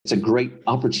It's a great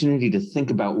opportunity to think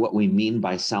about what we mean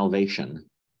by salvation.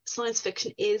 Science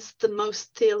fiction is the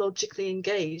most theologically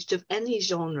engaged of any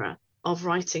genre of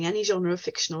writing, any genre of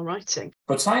fictional writing.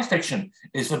 But science fiction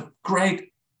is a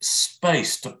great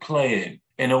space to play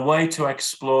in a way to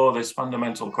explore this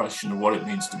fundamental question of what it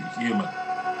means to be human.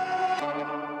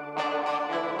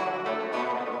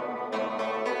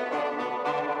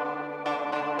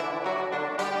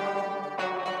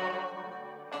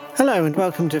 Hello and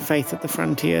welcome to Faith at the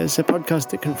Frontiers, a podcast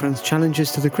that confronts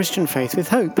challenges to the Christian faith with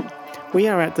hope. We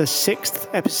are at the 6th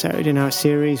episode in our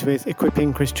series with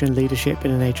Equipping Christian Leadership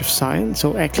in an Age of Science,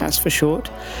 or ECLAS for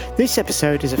short. This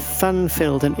episode is a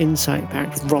fun-filled and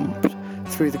insight-packed romp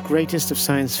through the greatest of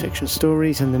science fiction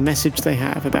stories and the message they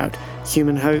have about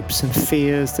human hopes and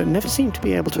fears that never seem to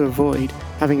be able to avoid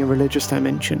having a religious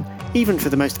dimension, even for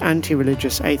the most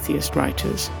anti-religious atheist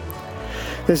writers.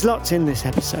 There's lots in this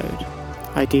episode.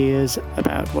 Ideas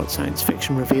about what science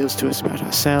fiction reveals to us about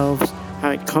ourselves, how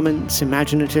it comments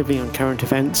imaginatively on current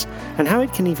events, and how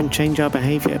it can even change our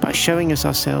behaviour by showing us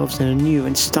ourselves in a new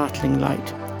and startling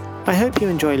light. I hope you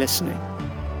enjoy listening.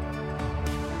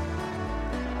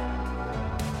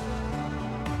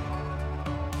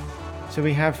 So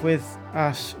we have with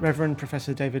us Reverend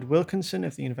Professor David Wilkinson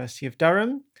of the University of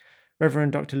Durham,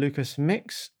 Reverend Dr. Lucas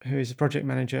Mix, who is the project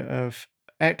manager of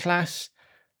ECLAS,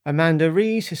 Amanda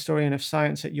Rees, historian of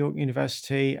science at York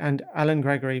University, and Alan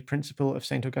Gregory, principal of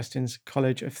St. Augustine's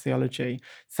College of Theology.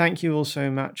 Thank you all so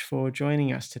much for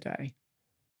joining us today.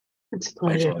 It's a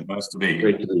pleasure. Nice to be here.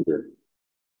 Great to be here.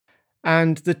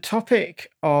 And the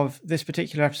topic of this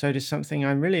particular episode is something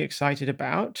I'm really excited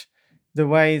about, the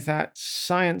way that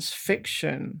science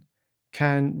fiction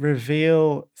can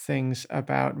reveal things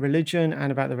about religion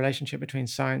and about the relationship between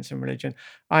science and religion.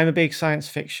 I'm a big science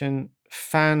fiction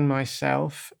fan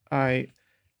myself. I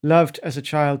loved as a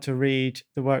child to read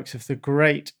the works of the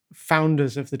great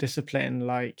founders of the discipline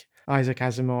like Isaac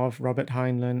Asimov, Robert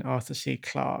Heinlein, Arthur C.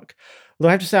 Clarke. Although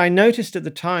I have to say, I noticed at the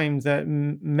time that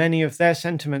many of their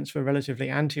sentiments were relatively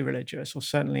anti-religious or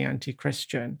certainly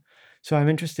anti-Christian. So I'm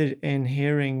interested in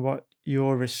hearing what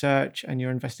your research and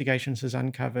your investigations has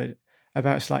uncovered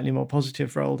about a slightly more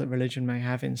positive role that religion may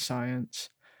have in science.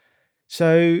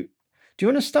 So do you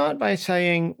want to start by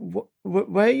saying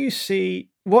where you see,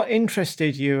 what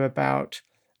interested you about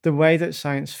the way that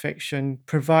science fiction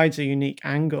provides a unique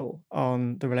angle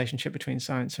on the relationship between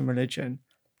science and religion?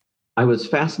 I was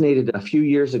fascinated. A few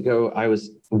years ago, I was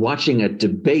watching a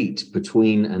debate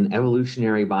between an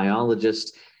evolutionary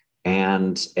biologist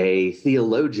and a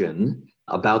theologian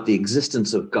about the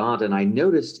existence of God. And I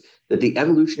noticed that the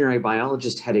evolutionary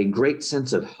biologist had a great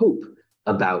sense of hope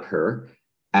about her,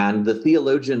 and the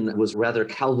theologian was rather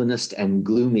Calvinist and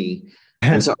gloomy.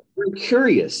 And so I'm very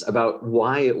curious about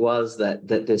why it was that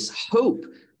this hope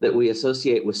that we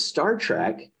associate with Star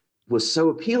Trek was so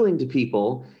appealing to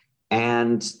people,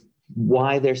 and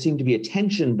why there seemed to be a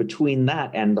tension between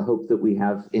that and the hope that we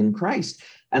have in Christ.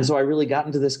 And so I really got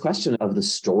into this question of the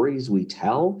stories we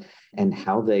tell and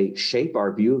how they shape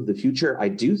our view of the future. I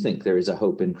do think there is a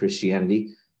hope in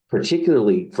Christianity,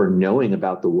 particularly for knowing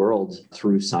about the world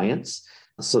through science.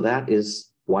 So that is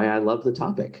why I love the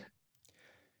topic.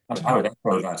 I would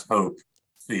echo that hope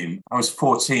theme. I was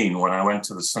 14 when I went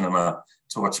to the cinema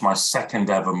to watch my second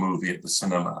ever movie at the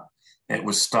cinema. It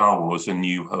was Star Wars: A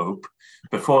New Hope.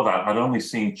 Before that, I'd only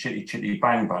seen Chitty Chitty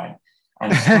Bang Bang.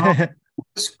 And Star Wars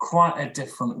was quite a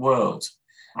different world.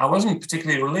 I wasn't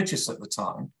particularly religious at the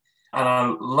time, and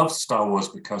I loved Star Wars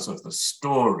because of the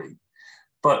story.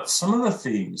 But some of the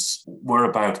themes were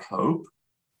about hope,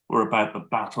 were about the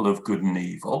battle of good and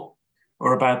evil,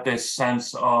 or about this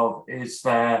sense of, is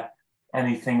there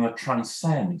anything that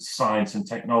transcends science and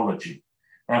technology?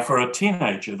 Now, for a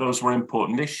teenager, those were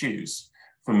important issues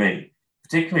for me,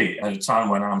 particularly at a time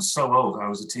when I'm so old. I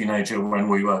was a teenager when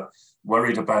we were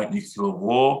worried about nuclear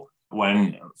war,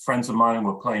 when friends of mine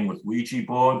were playing with Ouija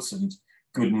boards, and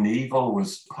good and evil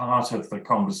was part of the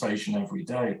conversation every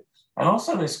day. And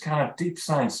also this kind of deep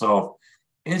sense of,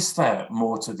 is there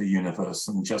more to the universe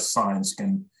than just science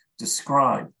can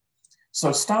describe?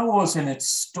 So Star Wars in its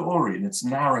story, in its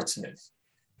narrative,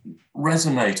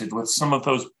 resonated with some of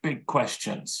those big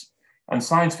questions. And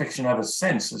science fiction ever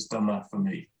since has done that for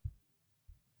me.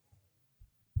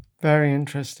 Very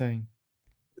interesting.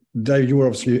 Dave, you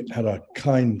obviously had a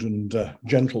kind and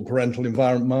gentle parental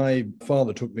environment. My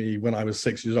father took me when I was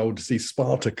 6 years old to see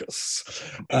Spartacus,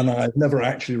 and I've never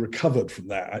actually recovered from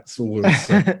that. It's always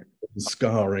a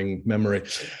scarring memory.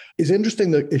 It's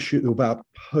interesting, the issue about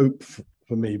hope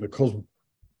for me, because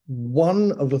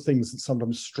one of the things that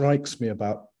sometimes strikes me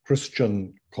about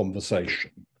Christian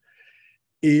conversation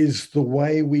is the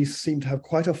way we seem to have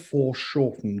quite a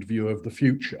foreshortened view of the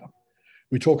future.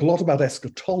 We talk a lot about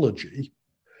eschatology,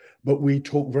 but we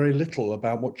talk very little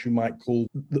about what you might call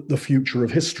the future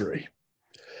of history.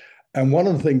 And one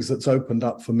of the things that's opened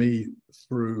up for me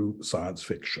through science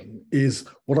fiction is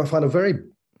what I find a very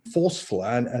forceful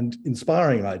and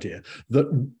inspiring idea,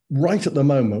 that right at the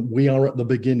moment, we are at the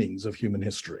beginnings of human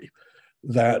history,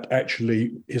 that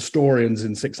actually historians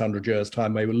in 600 years'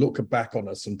 time may look back on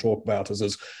us and talk about us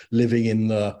as living in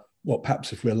the, well,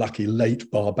 perhaps if we're lucky,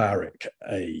 late barbaric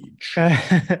age.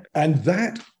 And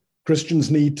that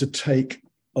Christians need to take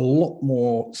a lot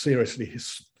more seriously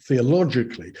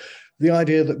theologically, the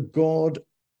idea that God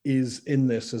is in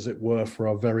this, as it were, for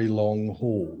a very long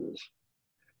haul.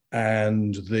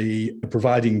 And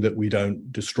providing that we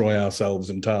don't destroy ourselves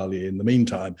entirely in the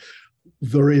meantime,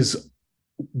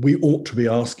 we ought to be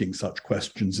asking such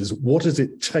questions: is what does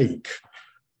it take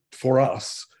for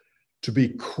us to be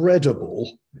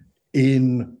credible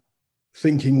in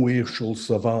thinking we shall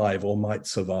survive or might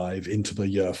survive into the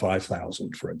year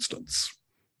 5000, for instance?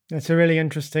 That's a really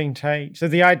interesting take. So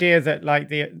the idea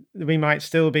that we might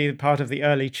still be part of the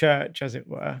early church, as it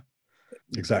were.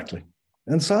 Exactly.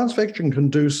 And science fiction can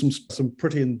do some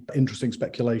pretty interesting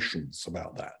speculations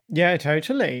about that. Yeah,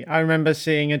 totally. I remember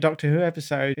seeing a Doctor Who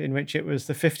episode in which it was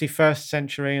the 51st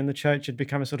century and the church had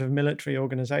become a sort of military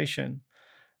organization.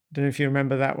 I don't know if you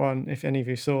remember that one, if any of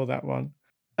you saw that one.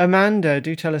 Amanda,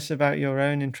 do tell us about your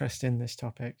own interest in this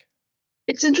topic.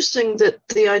 It's interesting that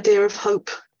the idea of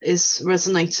hope is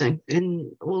resonating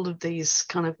in all of these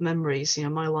kind of memories,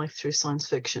 my life through science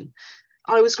fiction.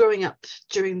 I was growing up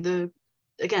during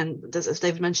again, as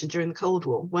David mentioned, during the Cold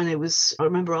War, I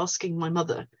remember asking my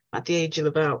mother at the age of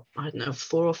about,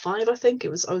 4 or 5, I think. I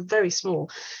was very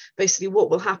small, basically, what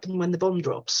will happen when the bomb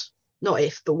drops? Not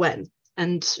if, but when.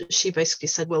 And she basically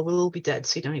said, well, we'll all be dead,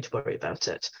 so you don't need to worry about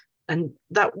it. And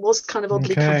that was kind of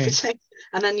oddly comforting.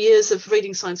 And then years of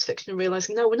reading science fiction and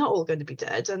realizing, no, we're not all going to be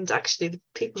dead. And actually, the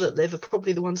people that live are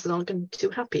probably the ones that aren't going to be too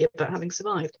happy about having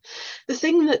survived. The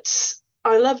thing that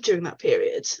I loved during that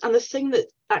period, and the thing that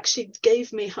actually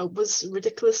gave me hope, was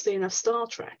ridiculously enough Star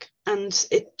Trek. And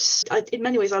in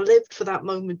many ways, I lived for that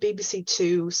moment, BBC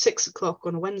 2, 6 o'clock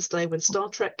on a Wednesday when Star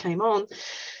Trek came on.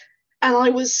 And I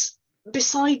was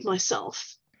beside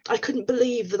myself. I couldn't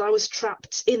believe that I was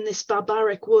trapped in this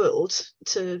barbaric world,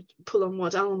 to pull on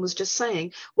what Alan was just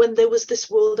saying, when there was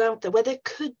this world out there where there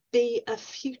could be a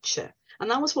future. And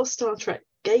that was what Star Trek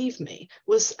gave me,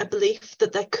 was a belief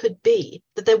that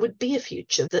there would be a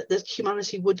future, that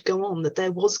humanity would go on, that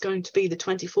there was going to be the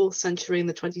 24th century and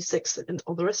the 26th and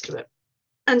all the rest of it.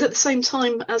 And at the same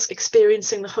time as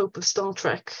experiencing the hope of Star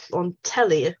Trek on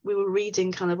telly, we were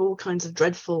reading kind of all kinds of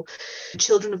dreadful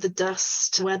Children of the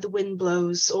Dust, Where the Wind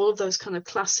Blows, all of those kind of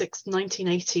classic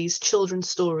 1980s children's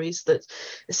stories that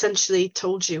essentially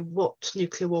told you what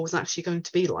nuclear war was actually going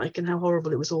to be like and how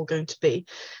horrible it was all going to be.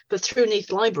 But through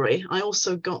Neath Library, I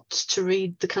also got to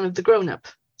read the grown-up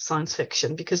science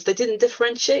fiction, because they didn't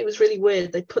differentiate. It was really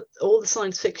weird. They put all the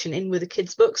science fiction in with the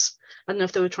kids' books. I don't know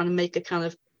if they were trying to make a kind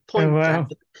of point there,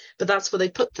 but that's where they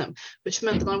put them, which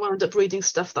meant that I wound up reading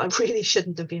stuff that I really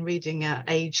shouldn't have been reading at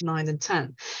age 9 and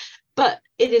 10. But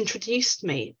it introduced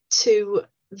me to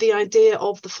the idea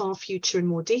of the far future in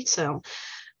more detail.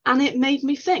 And it made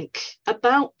me think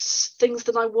about things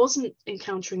that I wasn't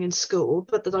encountering in school,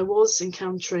 but that I was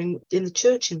encountering in the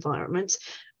church environment.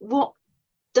 What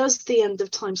does the end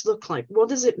of times look like? What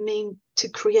does it mean to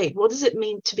create? What does it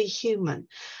mean to be human?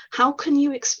 How can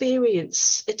you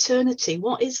experience eternity?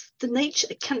 What is the nature?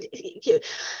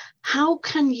 How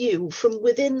can you, from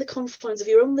within the confines of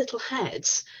your own little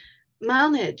heads,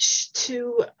 manage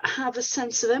to have a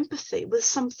sense of empathy with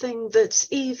something that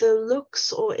either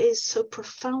looks or is so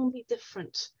profoundly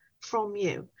different from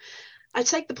you? I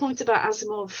take the point about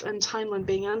Asimov and Heinlein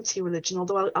being anti-religion,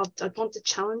 although I'd want to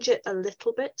challenge it a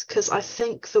little bit, because I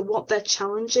think that what they're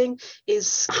challenging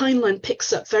is Heinlein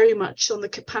picks up very much on the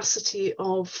capacity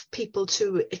of people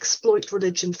to exploit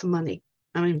religion for money.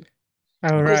 I mean, we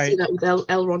see that with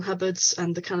L. Ron Hubbard's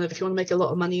and the kind of, if you want to make a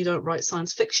lot of money, you don't write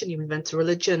science fiction, you invent a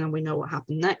religion, and we know what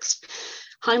happened next.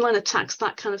 Heinlein attacks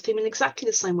that kind of theme in exactly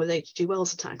the same way that H.G.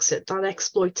 Wells attacks it, that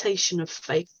exploitation of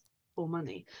faith for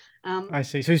money. I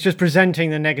see. So he's just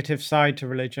presenting the negative side to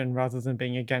religion rather than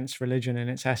being against religion in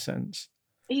its essence.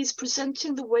 He's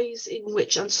presenting the ways in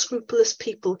which unscrupulous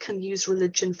people can use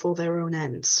religion for their own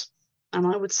ends. And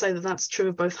I would say that that's true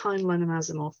of both Heinlein and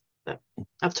Asimov. But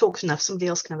I've talked enough. Somebody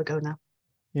else can have a go now.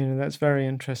 That's very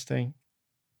interesting.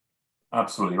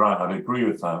 Absolutely right. I'd agree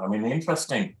with that. I mean,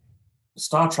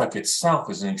 Star Trek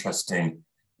itself is an interesting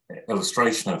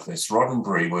illustration of this.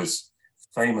 Roddenberry was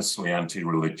famously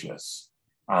anti-religious.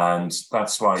 And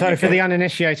that's why. So, for the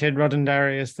uninitiated,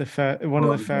 Roddenberry is one of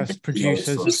the first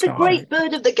producers of He's the Star great Trek.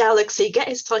 bird of the galaxy. Get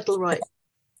his title right.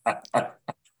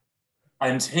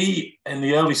 And he, in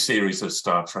the early series of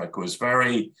Star Trek, was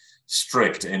very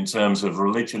strict in terms of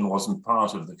religion wasn't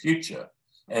part of the future.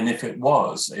 And if it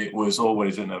was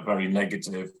always in a very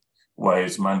negative way,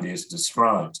 as Mandy has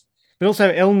described. But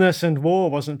also illness and war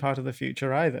wasn't part of the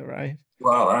future either, right?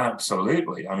 Well,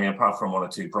 absolutely. I mean, apart from one or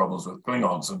two problems with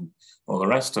Klingons and all the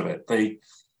rest of it.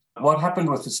 What happened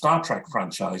with the Star Trek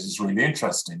franchise is really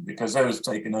interesting because it was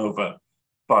taken over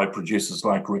by producers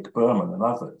like Rick Berman and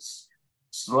others.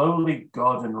 Slowly,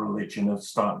 God and religion have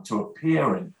started to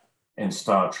appear in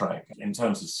Star Trek in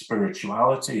terms of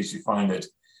spirituality, as you find it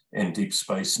in Deep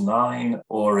Space Nine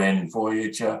or in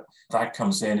Voyager. That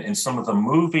comes in some of the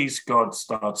movies. God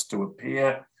starts to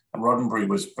appear. And Roddenberry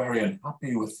was very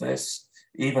unhappy with this.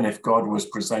 Even if God was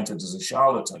presented as a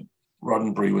charlatan,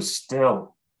 Roddenberry was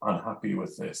still unhappy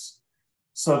with this.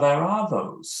 So there are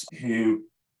those who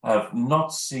have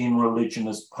not seen religion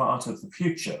as part of the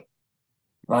future.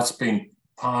 That's been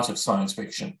part of science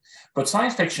fiction. But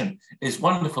science fiction is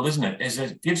wonderful, isn't it?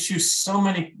 It gives you so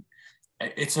many,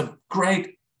 it's a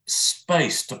great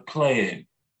space to play in.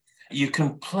 You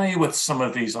can play with some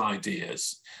of these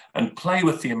ideas and play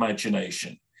with the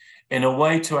imagination in a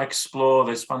way to explore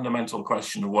this fundamental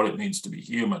question of what it means to be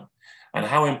human and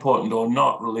how important or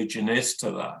not religion is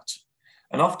to that.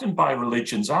 And often by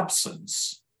religion's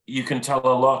absence, you can tell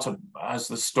a lot of, as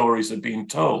the stories are being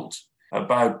told,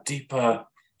 about deeper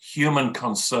human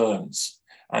concerns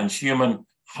and human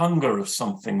hunger of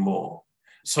something more.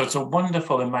 So it's a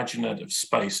wonderful imaginative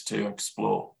space to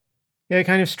explore. Yeah, it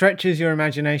kind of stretches your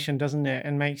imagination, doesn't it?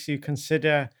 And makes you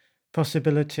consider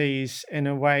possibilities in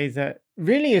a way that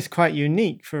really is quite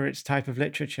unique for its type of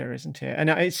literature, isn't it? And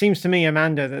it seems to me,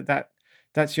 Amanda,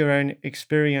 that's your own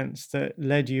experience that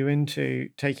led you into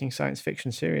taking science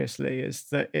fiction seriously, is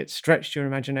that it stretched your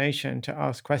imagination to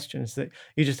ask questions that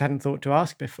you just hadn't thought to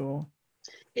ask before.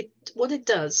 What it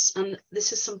does, and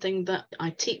this is something that I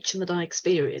teach and that I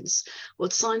experience,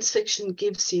 what science fiction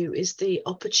gives you is the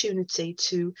opportunity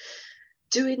to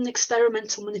do an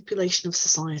experimental manipulation of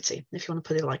society, if you want to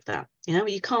put it like that. You know,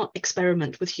 you can't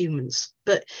experiment with humans,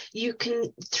 but you can,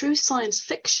 through science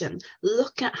fiction,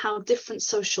 look at how different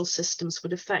social systems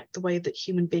would affect the way that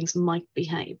human beings might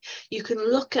behave. You can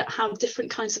look at how different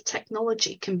kinds of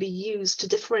technology can be used to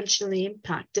differentially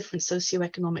impact different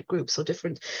socioeconomic groups or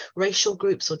different racial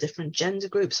groups or different gender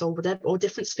groups or whatever, or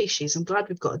different species. I'm glad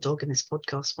we've got a dog in this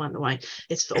podcast, by the way.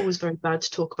 It's always very bad to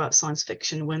talk about science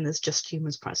fiction when there's just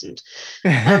humans present.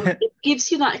 It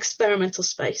gives you that experimental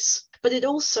space, but it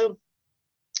also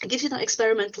gives you that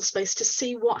experimental space to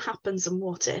see what happens and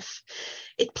what if.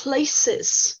 It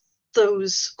places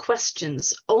those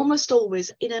questions almost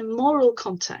always in a moral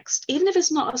context, even if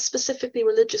it's not a specifically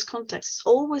religious context. It's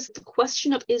always the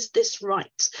question of, is this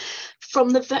right?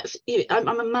 I'm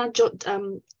a mad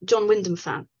John Wyndham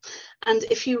fan, and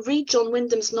if you read John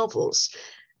Wyndham's novels,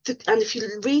 and if you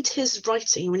read his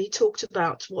writing, when he talked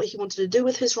about what he wanted to do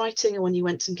with his writing, and when he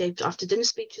went and gave after dinner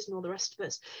speeches and all the rest of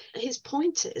it, his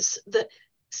point is that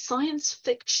science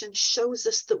fiction shows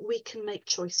us that we can make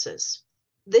choices.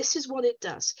 This is what it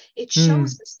does. It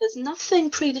shows us there's nothing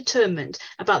predetermined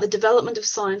about the development of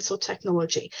science or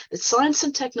technology. That science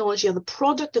and technology are the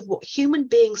product of what human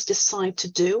beings decide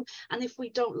to do. And if we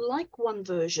don't like one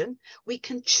version, we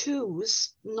can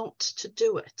choose not to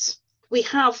do it. We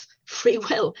have free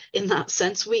will in that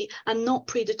sense. We are not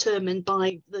predetermined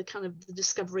by the kind of the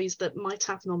discoveries that might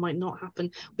happen or might not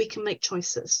happen. We can make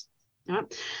choices.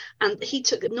 Right? And he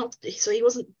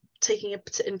wasn't taking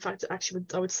it. In fact, actually,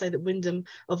 I would say that Wyndham,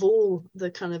 of all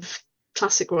the kind of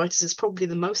classic writers, is probably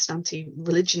the most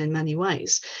anti-religion in many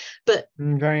ways. But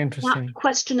very interesting. That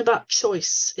question about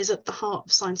choice is at the heart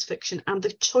of science fiction, and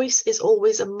the choice is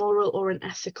always a moral or an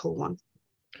ethical one.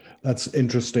 That's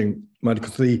interesting,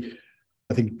 because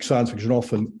I think science fiction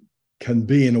often can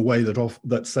be in a way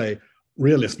that say,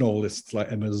 realist novelists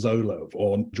like Emma Zolov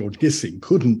or George Gissing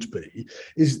couldn't be,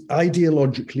 is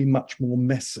ideologically much more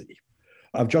messy.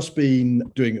 I've just been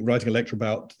writing a lecture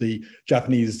about the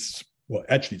Japanese, well,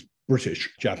 actually it's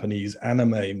British-Japanese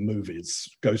anime movies,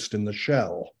 Ghost in the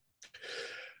Shell.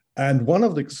 And one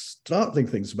of the startling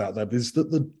things about that is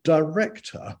that the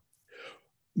director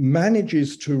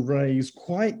manages to raise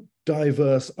quite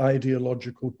diverse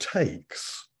ideological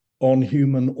takes on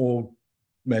human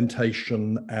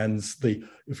augmentation and the,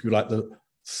 if you like, the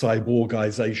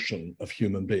cyborgization of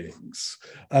human beings.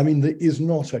 I mean, there is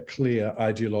not a clear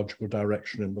ideological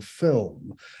direction in the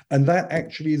film. And that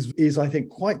actually is I think,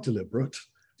 quite deliberate.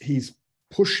 He's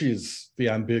pushes the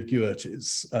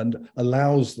ambiguities and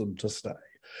allows them to stay.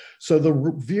 So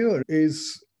the viewer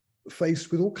is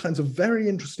faced with all kinds of very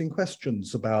interesting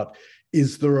questions about,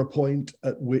 is there a point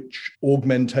at which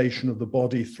augmentation of the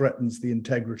body threatens the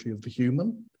integrity of the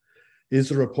human? Is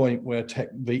there a point where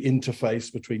the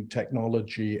interface between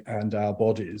technology and our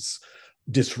bodies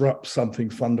disrupts something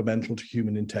fundamental to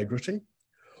human integrity?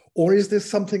 Or is this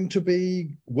something to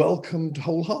be welcomed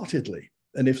wholeheartedly?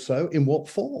 And if so, in what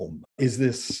form? Is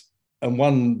this, and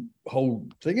one whole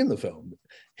thing in the film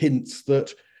hints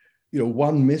that,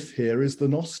 one myth here is the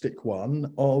Gnostic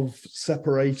one of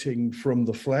separating from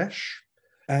the flesh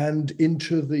and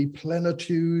into the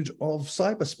plenitude of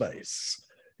cyberspace,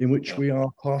 in which we are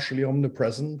partially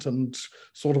omnipresent and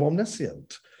sort of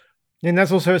omniscient. And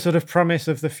that's also a sort of promise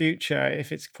of the future,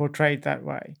 if it's portrayed that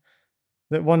way,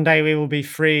 that one day we will be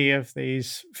free of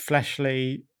these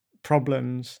fleshly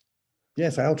problems.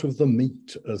 Yes, out of the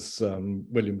meat, as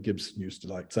William Gibson used to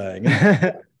like saying.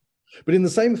 But in the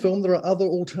same film, there are other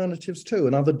alternatives too,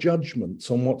 and other judgments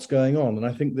on what's going on. And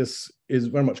I think this is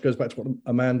very much goes back to what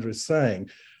Amanda is saying.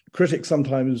 Critics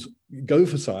sometimes go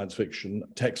for science fiction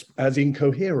text as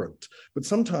incoherent, but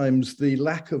sometimes the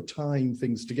lack of tying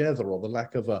things together or the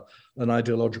lack of an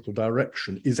ideological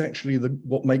direction is actually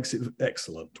what makes it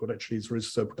excellent, what actually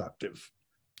is so productive.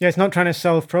 Yeah, it's not trying to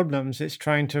solve problems, it's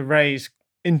trying to raise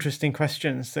interesting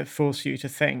questions that force you to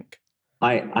think.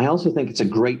 I also think it's a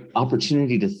great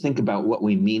opportunity to think about what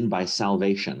we mean by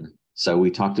salvation. So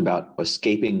we talked about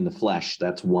escaping the flesh.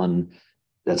 That's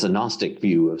a Gnostic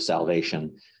view of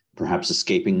salvation, perhaps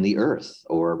escaping the earth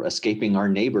or escaping our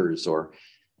neighbors or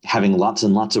having lots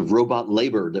and lots of robot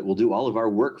labor that will do all of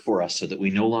our work for us so that we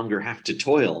no longer have to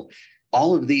toil.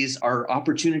 All of these are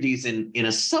opportunities in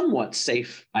a somewhat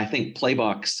safe, I think,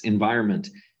 playbox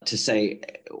environment to say,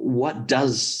 what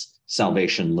does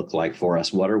salvation look like for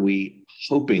us? What are we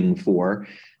hoping for?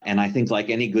 And I think, like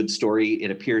any good story,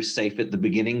 it appears safe at the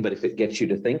beginning, but if it gets you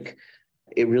to think,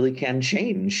 it really can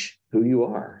change who you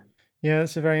are. Yeah,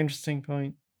 that's a very interesting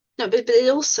point. No, but it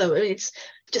also, it's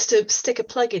just to stick a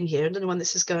plug in here. I don't know when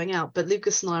this is going out, but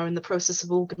Lucas and I are in the process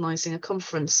of organising a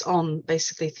conference on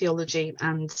basically theology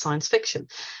and science fiction.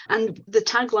 And the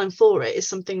tagline for it is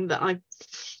something that I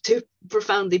do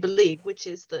profoundly believe, which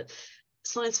is that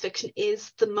science fiction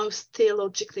is the most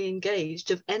theologically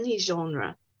engaged of any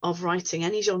genre of writing,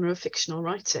 any genre of fictional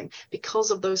writing,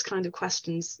 because of those kind of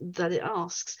questions that it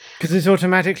asks. Because it's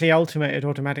automatically ultimate, it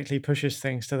automatically pushes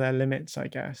things to their limits, I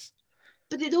guess.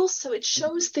 But it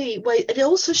shows the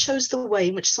way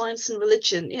in which science and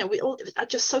religion, we all are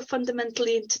just so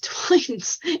fundamentally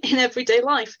intertwined in everyday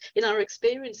life, in our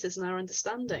experiences and our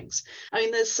understandings. I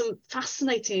mean, there's some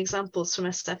fascinating examples from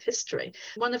SF history.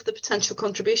 One of the potential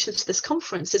contributions to this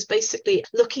conference is basically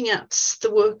looking at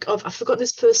the work of, I've forgotten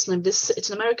his first name, it's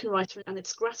an American writer, and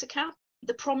it's Graticat,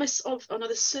 the promise of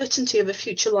another certainty of a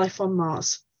future life on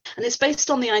Mars. And it's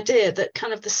based on the idea that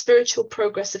kind of the spiritual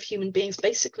progress of human beings,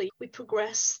 basically, we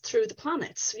progress through the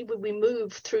planets. We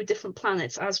move through different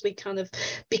planets as we kind of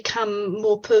become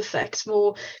more perfect,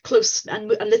 more close, and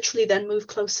literally then move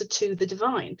closer to the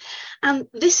divine. And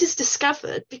this is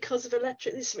discovered because of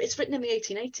it's written in the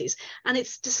 1880s, and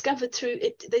it's discovered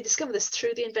they discover this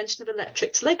through the invention of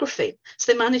electric telegraphy.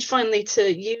 So they managed finally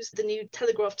to use the new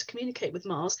telegraph to communicate with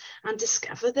Mars and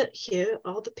discover that here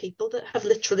are the people that have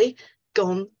literally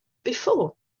gone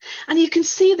before. And you can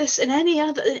see this in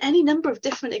any number of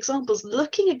different examples,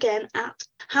 looking again at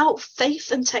how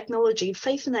faith and technology,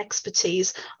 faith and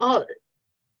expertise are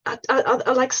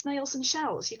like snails and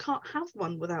shells. You can't have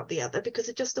one without the other because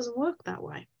it just doesn't work that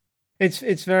way.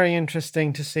 It's very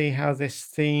interesting to see how this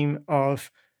theme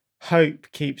of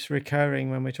hope keeps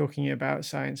recurring when we're talking about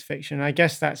science fiction. I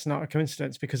guess that's not a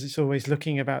coincidence because it's always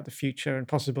looking about the future and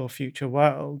possible future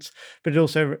worlds, but it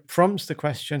also prompts the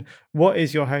question, what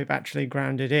is your hope actually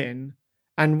grounded in?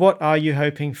 And what are you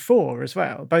hoping for as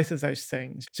well? Both of those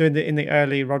things. So in the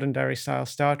early Roddenberry style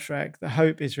Star Trek, the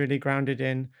hope is really grounded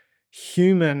in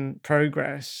human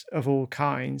progress of all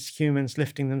kinds, humans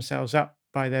lifting themselves up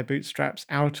by their bootstraps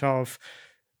out of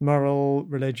moral,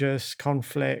 religious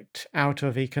conflict, out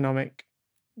of economic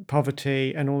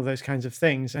poverty and all those kinds of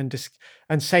things,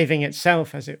 and saving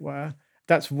itself, as it were.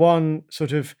 That's one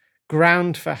sort of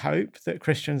ground for hope that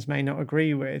Christians may not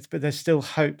agree with, but there's still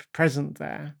hope present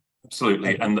there.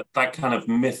 Absolutely. And that kind of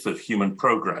myth of human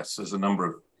progress, as a number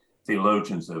of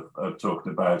theologians have talked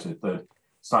about it, that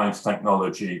science,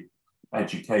 technology,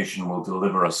 education will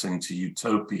deliver us into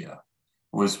utopia,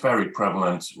 was very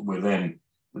prevalent within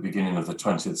the beginning of the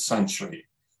 20th century.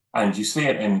 And you see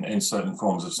it in certain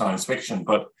forms of science fiction.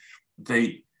 But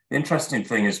the interesting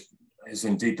thing is, as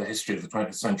indeed the history of the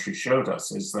 20th century showed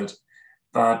us, is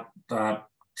that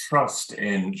trust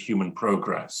in human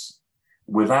progress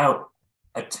without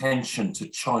attention to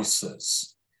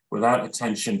choices, without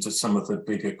attention to some of the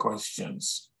bigger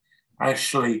questions,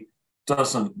 actually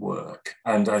doesn't work.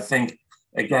 And I think,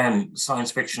 again,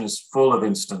 science fiction is full of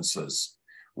instances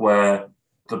where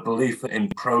the belief in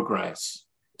progress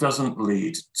doesn't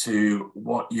lead to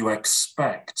what you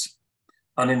expect.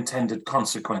 Unintended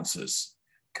consequences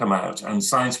come out, and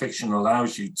science fiction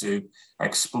allows you to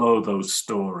explore those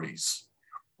stories.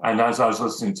 And as I was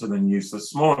listening to the news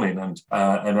this morning, and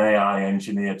an AI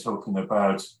engineer talking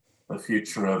about the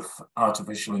future of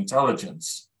artificial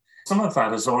intelligence, some of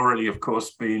that has already, of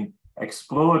course, been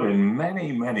explored in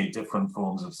many, many different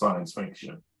forms of science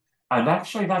fiction. And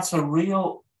actually, that's a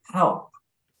real help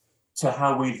to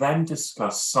how we then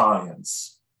discuss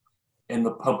science in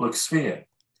the public sphere,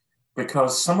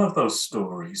 because some of those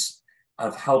stories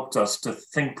have helped us to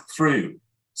think through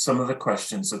some of the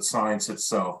questions that science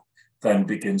itself then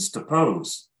begins to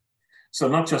pose. So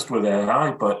not just with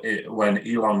AI, but when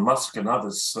Elon Musk and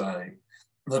others say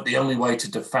that the only way to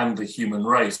defend the human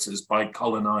race is by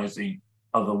colonizing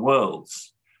other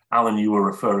worlds. Alan, you were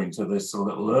referring to this a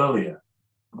little earlier.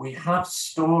 We have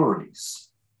stories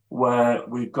where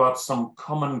we've got some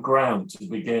common ground to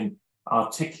begin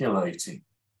articulating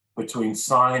between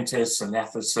scientists and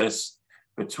ethicists,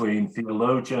 between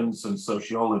theologians and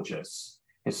sociologists,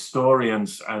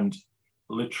 historians and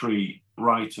literary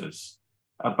writers,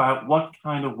 about what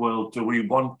kind of world do we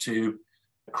want to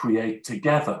create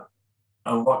together,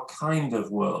 and what kind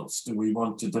of worlds do we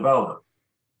want to develop.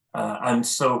 And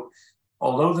so,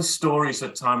 although the stories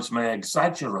at times may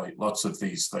exaggerate lots of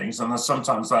these things, and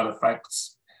sometimes that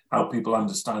affects how people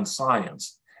understand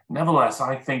science, nevertheless,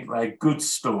 I think they're good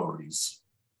stories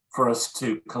for us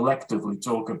to collectively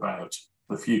talk about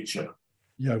the future.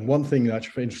 Yeah, one thing that's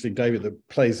interesting, David, that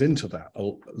plays into that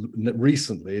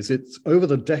recently is it's over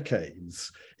the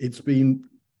decades, it's been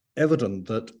evident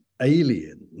that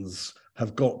aliens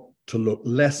have got to look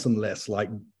less and less like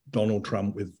Donald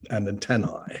Trump with an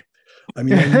antennae. I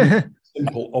mean,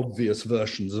 simple, obvious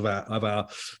versions of our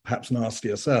perhaps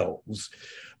nastier selves,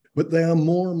 but they are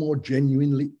more and more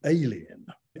genuinely alien.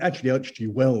 Actually, H.G.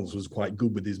 Wells was quite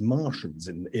good with his Martians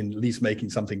in at least making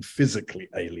something physically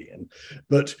alien.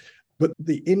 But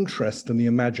the interest and the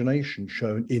imagination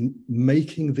shown in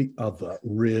making the other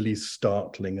really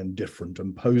startling and different,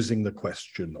 and posing the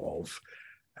question of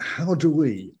how do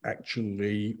we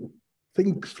actually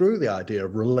think through the idea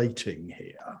of relating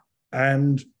here?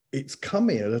 And it's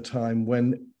coming at a time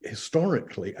when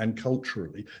historically and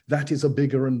culturally, that is a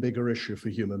bigger and bigger issue for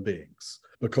human beings,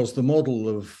 because the model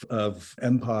of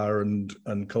empire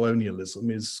and colonialism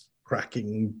is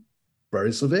cracking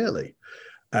very severely.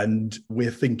 And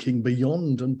we're thinking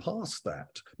beyond and past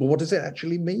that. But what does it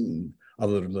actually mean,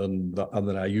 other than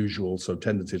our usual sort of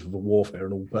tendency for warfare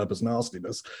and all-purpose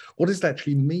nastiness? What does it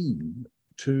actually mean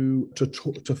to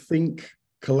think,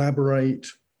 collaborate,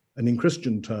 and in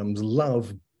Christian terms,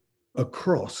 love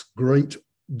across great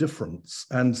difference?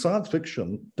 And science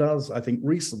fiction does, I think,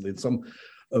 recently, in some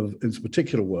of its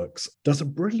particular works, does a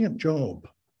brilliant job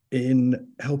in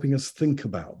helping us think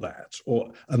about that, or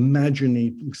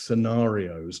imagining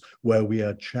scenarios where we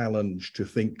are challenged to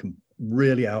think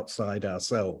really outside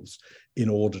ourselves in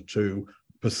order to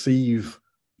perceive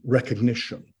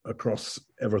recognition across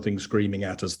everything screaming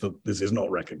at us that this is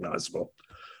not recognizable.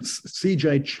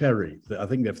 C.J. Cherryh, I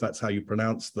think if that's how you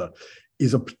pronounce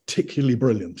is a particularly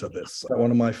brilliant at this. One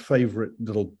of my favorite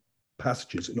little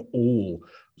passages in all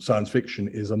science fiction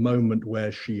is a moment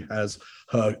where she has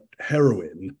her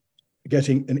heroine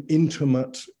getting an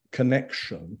intimate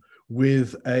connection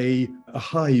with a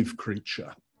hive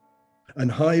creature.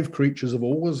 And hive creatures have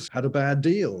always had a bad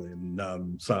deal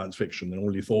in science fiction. They're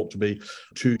only thought to be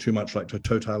too much like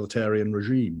totalitarian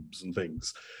regimes and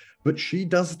things. But she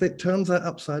does it, turns that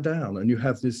upside down, and you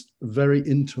have this very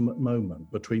intimate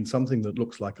moment between something that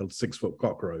looks like a 6-foot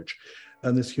cockroach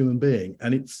and this human being.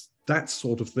 And it's that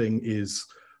sort of thing is,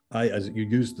 as you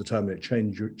used the term, it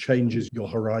changes your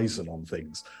horizon on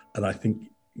things. And I think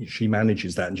she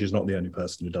manages that, and she's not the only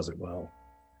person who does it well.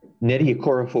 Nnedi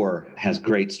Okorafor has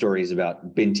great stories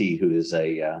about Binti, who is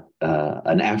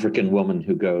an African woman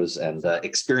who goes and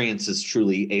experiences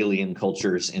truly alien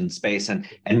cultures in space.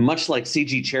 And much like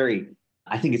C.J. Cherryh,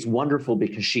 I think it's wonderful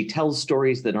because she tells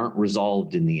stories that aren't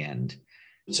resolved in the end.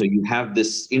 So you have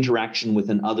this interaction with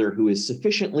an other who is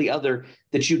sufficiently other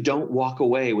that you don't walk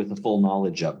away with a full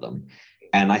knowledge of them.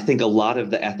 And I think a lot of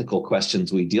the ethical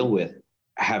questions we deal with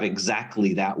have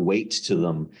exactly that weight to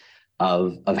them.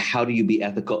 of how do you be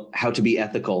ethical, how to be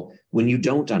ethical when you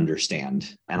don't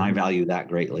understand. And I value that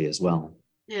greatly as well.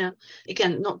 Yeah.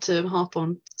 Again, not to harp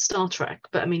on Star Trek,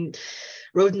 but I mean,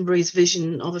 Roddenberry's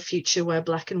vision of a future where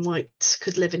black and white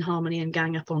could live in harmony and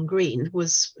gang up on green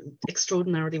was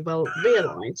extraordinarily well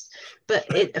realized. But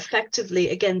it effectively,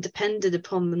 again, depended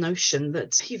upon the notion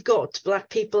that you've got black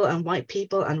people and white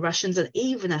people and Russians and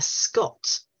even a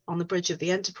Scot on the bridge of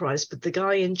the Enterprise, but the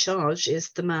guy in charge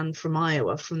is the man from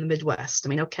Iowa, from the Midwest. I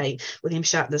mean, okay, William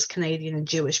Shatner's Canadian and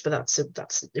Jewish, but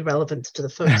that's irrelevant to the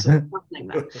focus of what's happening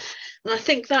there. And I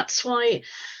think that's why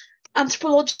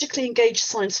anthropologically engaged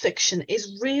science fiction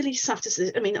is really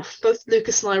satisfying. I mean, both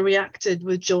Lucas and I reacted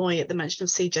with joy at the mention of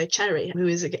C.J. Cherryh, who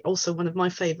is also one of my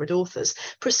favorite authors,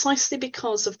 precisely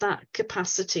because of that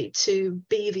capacity to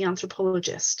be the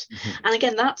anthropologist. And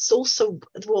again, that's also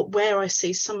where I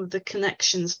see some of the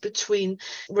connections between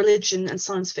religion and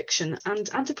science fiction and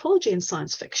anthropology and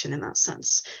science fiction in that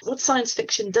sense. What science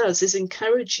fiction does is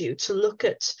encourage you to look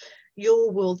at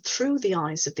your world through the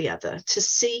eyes of the other, to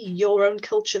see your own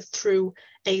culture through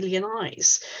alien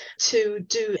eyes,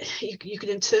 you can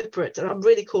interpret, and I'm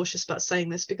really cautious about saying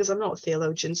this because I'm not a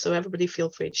theologian, so everybody feel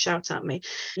free to shout at me.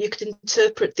 You could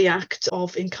interpret the act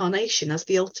of incarnation as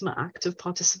the ultimate act of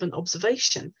participant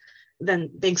observation.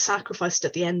 Then being sacrificed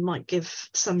at the end might give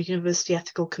some university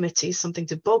ethical committees something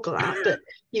to boggle at, but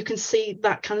you can see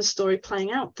that kind of story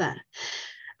playing out there.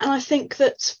 And I think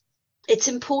that it's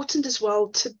important as well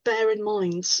to bear in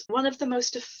mind one of the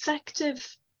most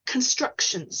effective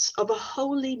constructions of a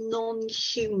wholly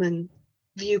non-human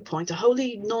viewpoint, a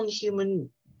wholly non-human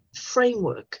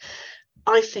framework,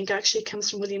 I think actually comes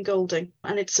from William Golding.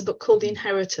 And it's a book called The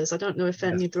Inheritors. I don't know if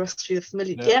any of the rest of you are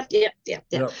familiar. Yeah,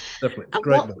 definitely. And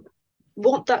Great book.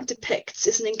 What that depicts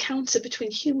is an encounter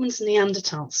between humans and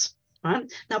Neanderthals.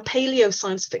 Right? Now, paleo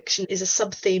science fiction is a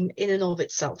sub-theme in and of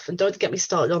itself. And don't get me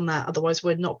started on that, otherwise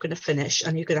we're not going to finish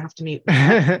and you're going to have to mute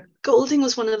me. Golding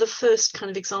was one of the first kind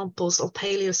of examples of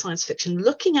paleo science fiction,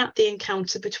 looking at the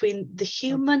encounter between the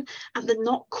human and the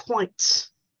not quite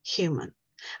human.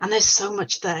 And there's so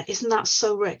much there. Isn't that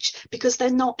so rich? Because they're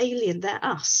not alien, they're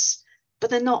us, but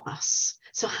they're not us.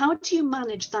 So how do you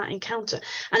manage that encounter?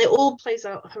 And it all plays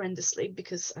out horrendously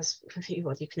because, as you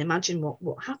can imagine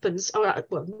what happens.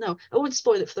 Well, no, I wouldn't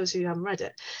spoil it for those of you who haven't read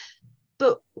it.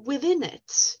 But within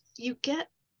it, you get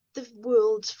the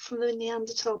world from the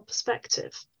Neanderthal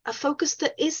perspective, a focus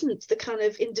that isn't the kind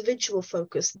of individual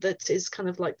focus that is kind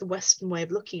of like the Western way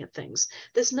of looking at things.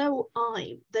 There's no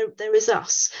I, there is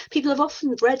us. People have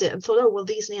often read it and thought, oh, well,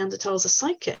 these Neanderthals are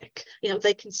psychic.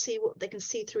 They can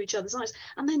see through each other's eyes.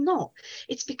 And they're not.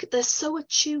 It's because they're so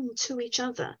attuned to each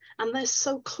other and they're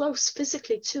so close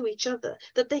physically to each other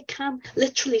that they can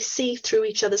literally see through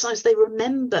each other's eyes. They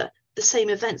remember the same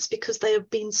events because they have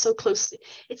been so closely.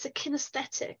 It's a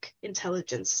kinesthetic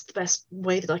intelligence, the best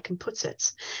way that I can put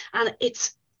it. And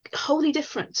it's wholly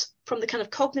different from the kind of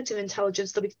cognitive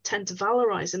intelligence that we tend to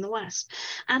valorize in the West.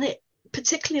 And it,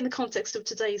 particularly in the context of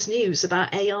today's news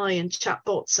about AI and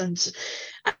chatbots. And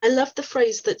I love the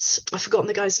phrase that, I've forgotten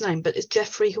the guy's name, but it's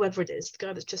Jeffrey, whoever it is, the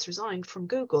guy that's just resigned from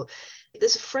Google.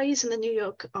 There's a phrase in the New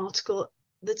York article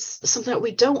that's something that we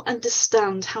don't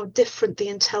understand how different the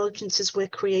intelligences we're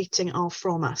creating are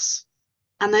from us.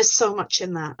 And there's so much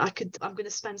in that. I'm going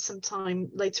to spend some time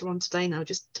later on today now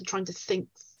just trying to think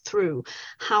through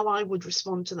how I would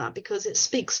respond to that, because it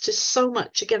speaks to so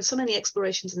much, again, so many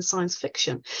explorations in science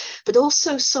fiction, but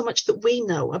also so much that we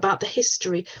know about the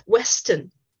history,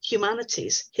 Western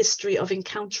humanity's history of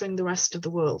encountering the rest of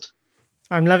the world.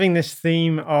 I'm loving this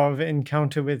theme of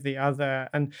encounter with the other,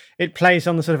 and it plays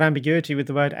on the sort of ambiguity with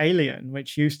the word alien,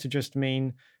 which used to just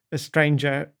mean a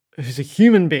stranger who's a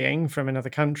human being from another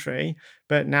country,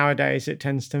 but nowadays it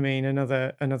tends to mean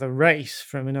another race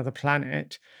from another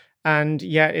planet. And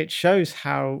yet it shows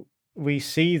how we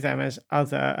see them as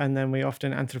other, and then we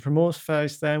often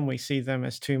anthropomorphize them. We see them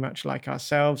as too much like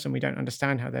ourselves, and we don't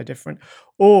understand how they're different,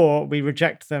 or we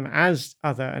reject them as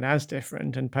other and as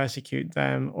different and persecute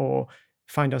them, or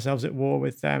find ourselves at war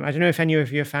with them. I don't know if any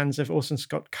of you are fans of Orson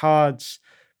Scott Card's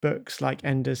books like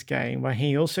Ender's Game, where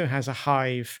he also has a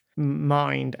hive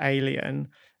mind alien,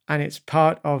 and it's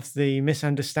part of the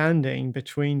misunderstanding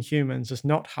between humans as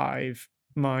not hive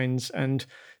minds and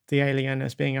the alien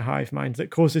as being a hive mind that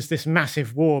causes this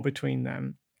massive war between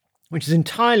them, which is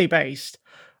entirely based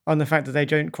on the fact that they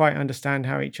don't quite understand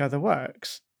how each other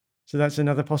works. So that's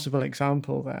another possible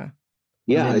example there.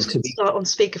 Yeah, start on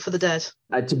Speaker for the Dead.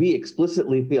 To be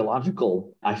explicitly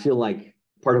theological, I feel like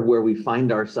part of where we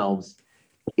find ourselves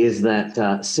is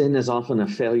that sin is often a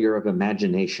failure of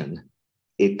imagination.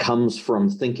 It comes from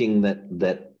thinking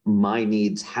that my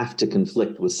needs have to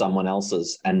conflict with someone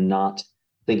else's, and not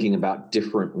thinking about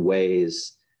different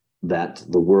ways that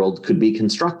the world could be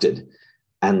constructed.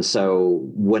 And so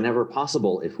whenever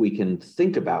possible, if we can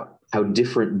think about how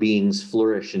different beings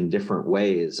flourish in different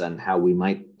ways and how we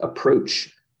might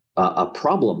approach a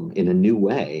problem in a new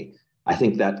way, I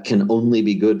think that can only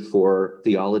be good for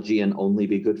theology and only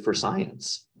be good for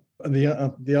science. And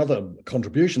the other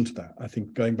contribution to that, I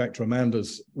think, going back to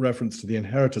Amanda's reference to the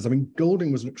inheritors, I mean,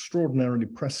 Golding was extraordinarily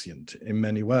prescient in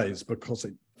many ways, because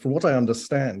from what I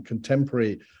understand,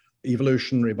 contemporary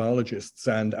evolutionary biologists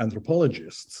and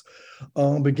anthropologists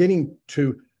are beginning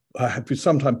to have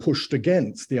sometimes pushed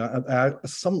against our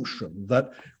assumption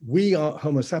that we,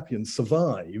 Homo sapiens,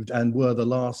 survived and were the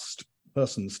last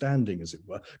person standing, as it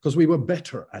were, because we were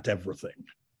better at everything.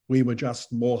 We were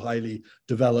just more highly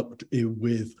developed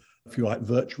with, if you like,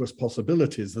 virtuous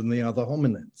possibilities than the other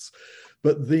hominids.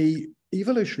 But the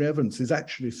evolutionary evidence is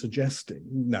actually suggesting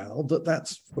now that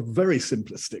that's a very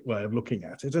simplistic way of looking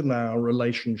at it, and our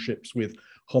relationships with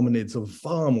hominids are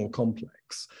far more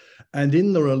complex. And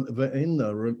in the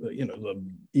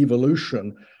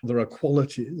evolution, there are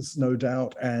qualities, no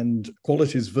doubt, and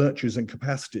qualities, virtues, and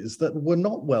capacities that were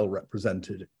not well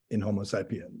represented in Homo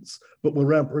sapiens, but were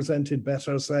represented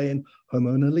better, say, in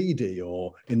Homo naledi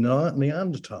or in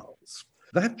Neanderthals.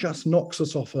 That just knocks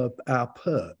us off our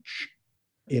perch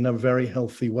in a very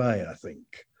healthy way, I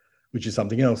think, which is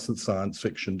something else that science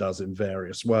fiction does in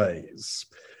various ways.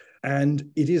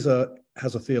 And it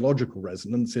has a theological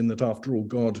resonance in that, after all,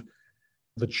 God,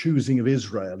 the choosing of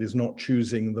Israel is not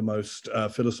choosing the most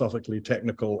philosophically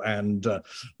technical and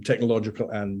technological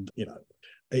and,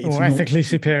 it's or ethically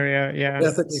superior, yeah.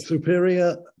 Ethically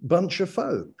superior bunch of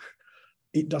folk.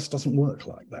 It just doesn't work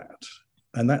like that.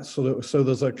 And that's so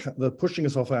there's the pushing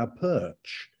us off our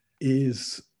perch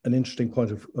is an interesting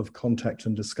point of contact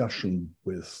and discussion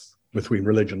between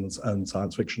religions and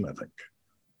science fiction, I think.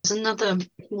 There's another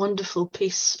wonderful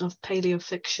piece of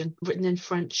paleofiction written in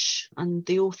French, and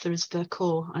the author is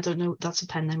Vercors. I don't know, that's a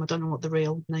pen name, I don't know what the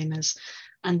real name is.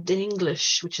 And in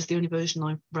English, which is the only version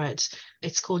I've read,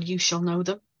 it's called You Shall Know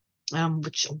Them,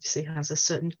 which obviously has a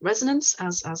certain resonance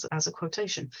as a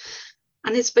quotation.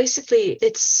 And it's basically,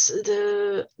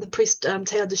 the priest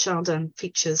Teilhard de Chardin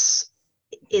features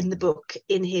in the book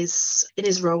in his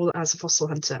role as a fossil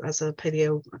hunter, as a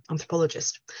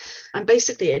paleoanthropologist. And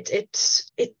basically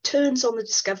it turns on the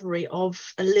discovery of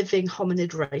a living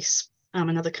hominid race,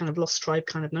 another kind of lost tribe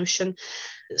kind of notion.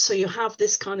 So you have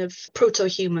this kind of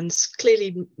proto-humans,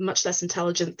 clearly much less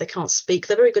intelligent. They can't speak.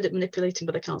 They're very good at manipulating,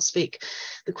 but they can't speak.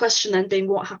 The question then being,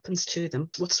 what happens to them?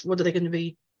 What are they going to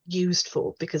be used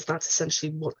for? Because that's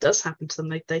essentially what does happen to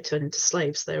them. They turn into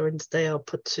slaves. They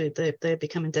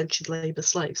become indentured labor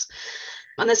slaves.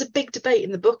 And there's a big debate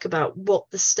in the book about what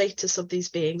the status of these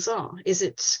beings are. Is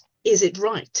it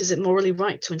right? Is it morally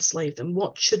right to enslave them?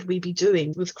 What should we be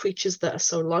doing with creatures that are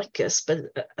so like us, but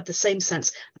at the same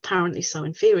sense, apparently so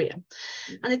inferior?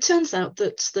 And it turns out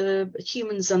that the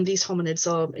humans and these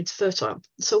hominids are infertile.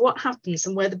 So what happens,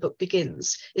 and where the book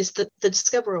begins, is that the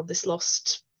discoverer of this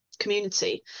lost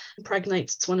community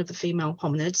impregnates one of the female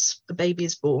hominids. A baby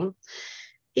is born.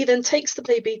 He then takes the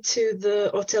baby to the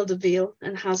Hôtel de Ville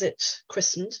and has it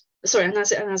christened. And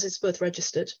has its birth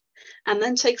registered, and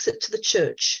then takes it to the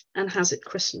church and has it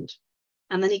christened.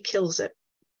 And then he kills it.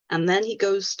 And then he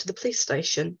goes to the police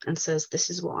station and says,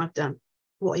 "This is what I've done.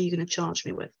 What are you going to charge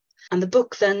me with?" And the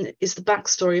book then is the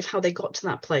backstory of how they got to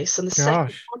that place. And the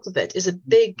second part of it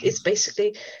is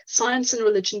basically science and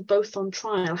religion both on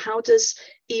trial. How does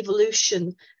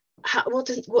evolution,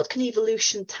 what can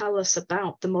evolution tell us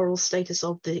about the moral status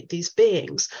of these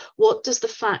beings? What does the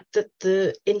fact that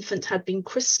the infant had been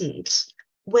christened,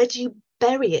 where do you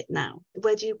bury it now?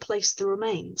 Where do you place the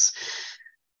remains?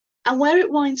 And where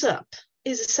it winds up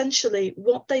is essentially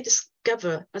what they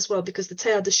discover as well, because the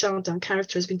Teilhard de Chardin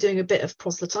character has been doing a bit of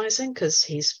proselytizing because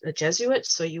he's a Jesuit,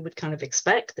 so you would kind of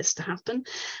expect this to happen.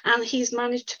 And he's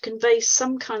managed to convey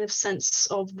some kind of sense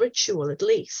of ritual, at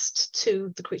least,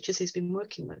 to the creatures he's been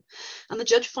working with. And the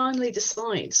judge finally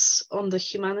decides on the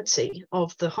humanity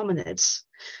of the hominids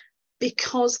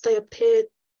because they appear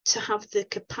to have the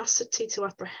capacity to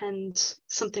apprehend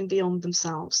something beyond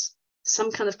themselves,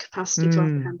 some kind of capacity to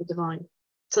apprehend the divine.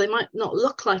 So they might not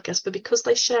look like us, but because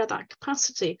they share that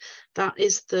capacity, that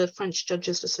is the French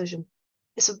judge's decision.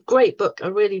 It's a great book. I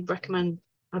really recommend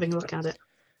having a look at it.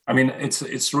 I mean,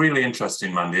 it's really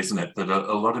interesting, Mandy, isn't it, that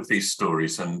a lot of these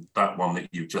stories, and that one that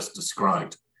you've just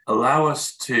described, allow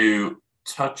us to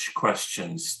touch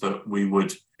questions that we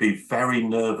would be very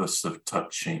nervous of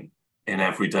touching in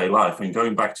everyday life. And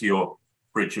going back to your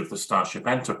Bridge of the Starship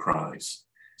Enterprise,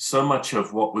 so much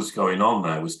of what was going on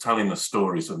there was telling the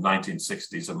stories of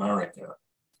 1960s America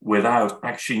without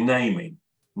actually naming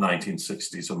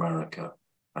 1960s America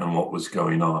and what was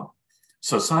going on.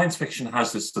 So science fiction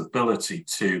has this ability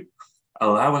to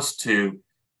allow us to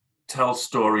tell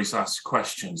stories, ask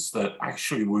questions that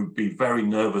actually we'd be very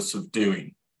nervous of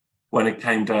doing when it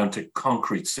came down to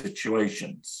concrete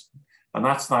situations. And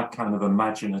that's that kind of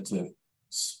imaginative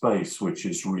space, which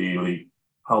is really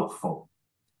helpful.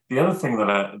 The other thing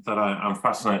that I'm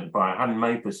fascinated by, I hadn't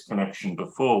made this connection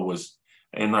before, was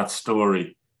in that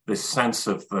story, this sense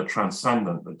of the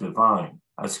transcendent, the divine,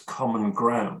 as common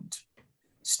ground.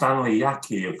 Stanley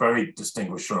Yaki, a very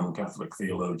distinguished Roman Catholic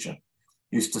theologian,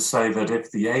 used to say that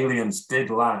if the aliens did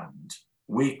land,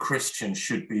 we Christians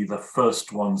should be the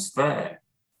first ones there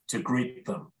to greet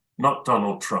them, not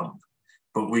Donald Trump,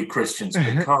 but we Christians,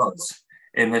 because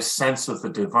in this sense of the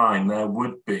divine,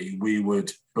 we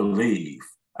would believe,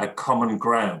 a common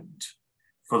ground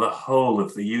for the whole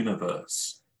of the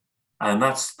universe. And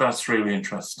that's really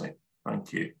interesting.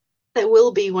 Thank you. There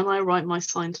will be, when I write my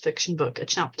science fiction book, a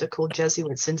chapter called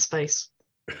Jesuits in Space.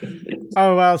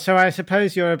 Oh, well, so I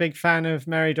suppose you're a big fan of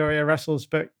Mary Doria Russell's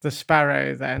book, The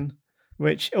Sparrow, then,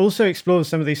 which also explores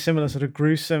some of these similar sort of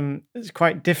gruesome,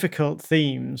 quite difficult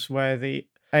themes where the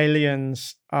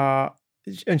aliens are,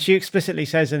 and she explicitly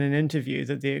says in an interview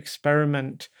that the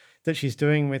experiment that she's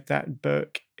doing with that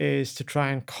book is to try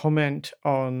and comment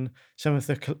on some of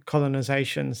the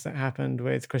colonizations that happened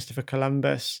with Christopher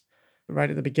Columbus right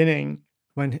at the beginning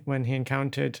when he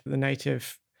encountered the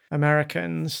Native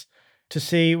Americans, to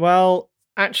see, well,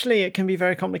 actually it can be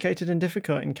very complicated and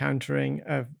difficult encountering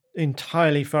an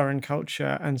entirely foreign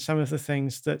culture, and some of the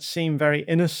things that seem very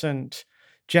innocent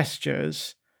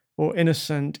gestures or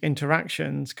innocent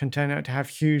interactions can turn out to have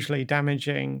hugely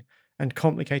damaging and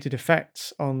complicated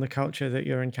effects on the culture that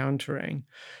you're encountering.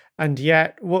 And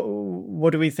yet,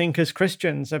 what do we think as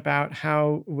Christians about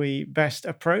how we best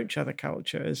approach other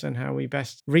cultures and how we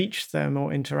best reach them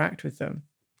or interact with them?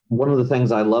 One of the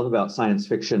things I love about science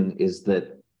fiction is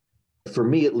that, for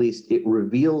me at least, it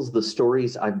reveals the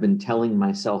stories I've been telling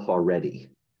myself already.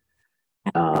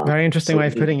 Very interesting way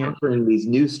of putting it. In these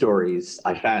new stories,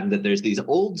 I found that there's these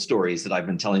old stories that I've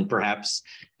been telling, perhaps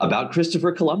about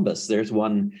Christopher Columbus. There's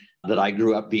one that I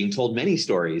grew up being told, many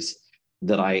stories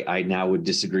that I now would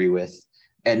disagree with.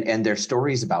 And they're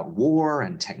stories about war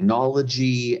and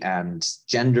technology and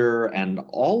gender and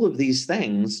all of these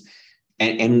things.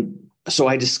 And so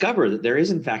I discover that there is,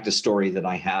 in fact, a story that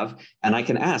I have, and I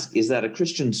can ask, is that a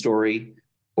Christian story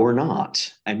or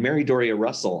not? And Mary Doria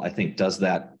Russell, I think, does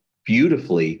that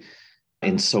beautifully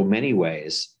in so many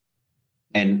ways,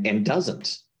 and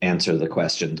doesn't answer the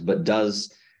questions, but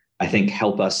does, I think,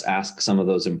 help us ask some of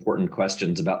those important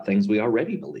questions about things we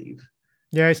already believe.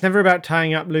 Yeah, it's never about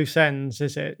tying up loose ends,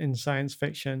 is it, in science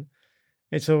fiction?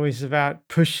 It's always about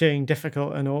pushing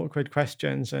difficult and awkward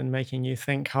questions and making you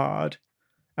think hard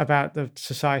about the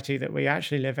society that we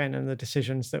actually live in and the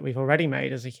decisions that we've already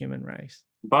made as a human race.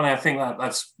 Bonnie, I think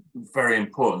that's very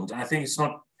important. I think it's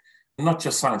not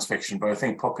just science fiction, but I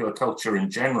think popular culture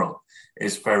in general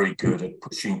is very good at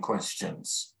pushing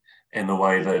questions in the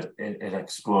way that it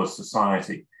explores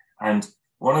society. And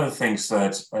one of the things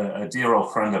that a dear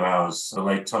old friend of ours, the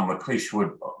late Tom McLeish,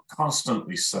 would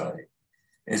constantly say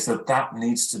is that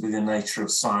needs to be the nature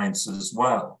of science as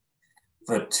well.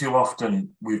 That too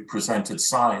often we've presented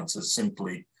science as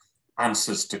simply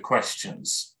answers to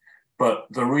questions. But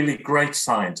the really great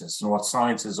scientists, and what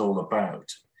science is all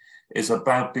about, is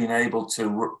about being able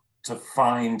to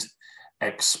find,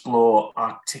 explore,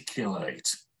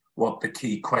 articulate what the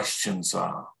key questions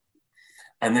are.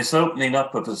 And this opening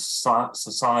up of a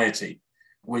society,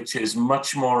 which is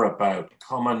much more about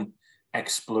common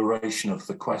exploration of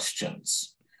the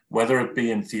questions, whether it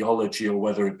be in theology or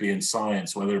whether it be in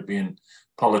science, whether it be in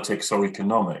politics or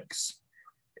economics,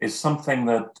 is something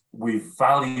that we've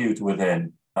valued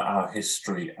within our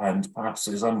history and perhaps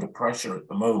is under pressure at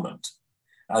the moment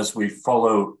as we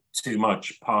follow too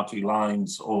much party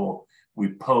lines or we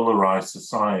polarize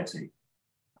society.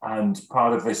 And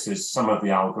part of this is some of the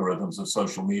algorithms of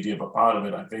social media, but part of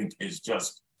it, I think, is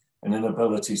just an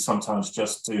inability sometimes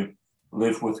just to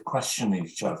live with questioning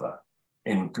each other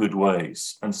in good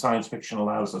ways. And science fiction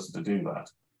allows us to do that.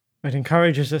 It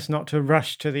encourages us not to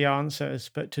rush to the answers,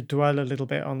 but to dwell a little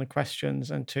bit on the questions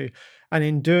and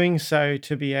in doing so,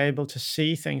 to be able to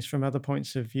see things from other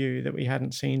points of view that we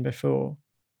hadn't seen before.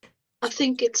 I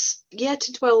think it's,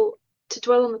 to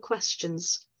dwell on the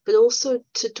questions, but also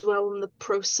to dwell on the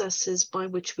processes by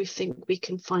which we think we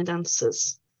can find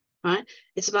answers, right?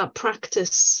 It's about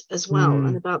practice as well,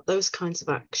 and about those kinds of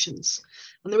actions.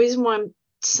 And the reason why I'm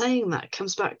saying that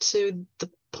comes back to the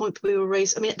point we were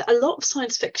raised. I mean, a lot of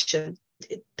science fiction,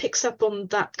 it picks up on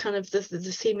that kind of the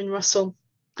theme in Russell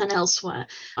and elsewhere.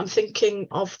 I'm thinking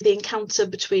of the encounter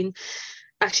between,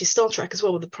 actually Star Trek as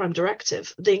well, with the Prime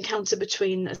Directive, the encounter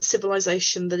between a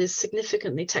civilization that is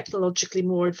significantly technologically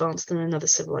more advanced than another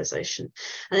civilization.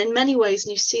 And in many ways,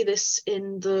 and you see this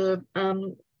in the,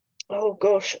 oh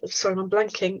gosh, sorry, I'm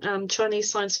blanking,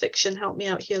 Chinese science fiction, help me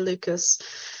out here, Lucas.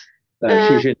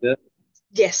 Xu Zhi.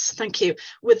 Yes, thank you.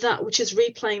 With that, which is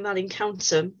replaying that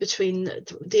encounter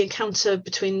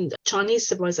between Chinese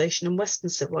civilization and Western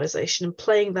civilization, and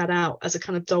playing that out as a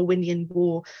kind of Darwinian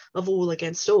war of all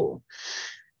against all.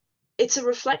 It's a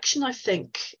reflection, I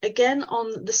think, again,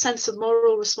 on the sense of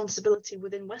moral responsibility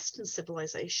within Western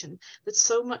civilization, that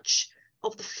so much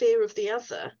of the fear of the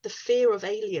other, the fear of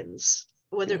aliens,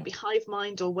 whether it be hive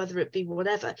mind or whether it be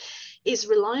whatever, is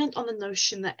reliant on the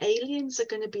notion that aliens are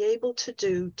going to be able to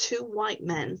do to white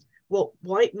men what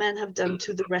white men have done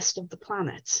to the rest of the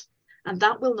planet. And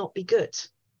that will not be good.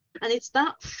 And it's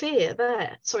that fear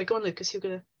there. Sorry, go on, Lucas, you're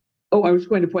going to... Oh, I was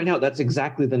going to point out that's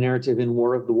exactly the narrative in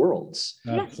War of the Worlds.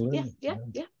 Absolutely. Yeah.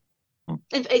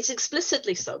 And it's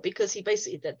explicitly so, because he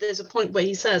basically, there's a point where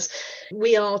he says,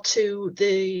 we are to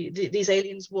these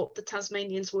aliens what the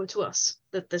Tasmanians were to us,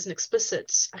 that there's an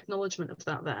explicit acknowledgement of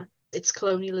that there. It's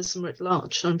colonialism writ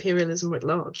large, imperialism writ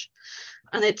large.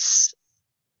 And it's,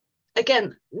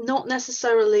 again, not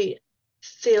necessarily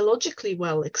theologically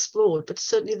well explored, but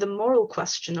certainly the moral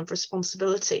question of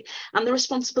responsibility, and the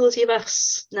responsibility of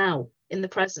us now in the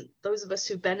present, those of us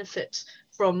who benefit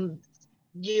from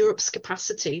Europe's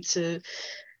capacity to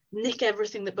nick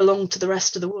everything that belonged to the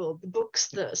rest of the world, the books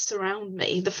that surround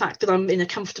me, the fact that I'm in a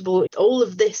comfortable, all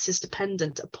of this is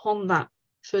dependent upon that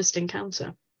first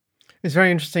encounter. It's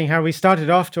very interesting how we started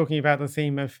off talking about the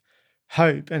theme of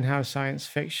hope and how science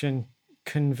fiction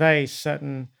conveys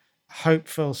certain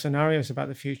hopeful scenarios about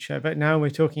the future, but now we're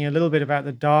talking a little bit about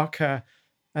the darker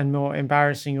and more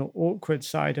embarrassing or awkward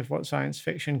side of what science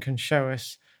fiction can show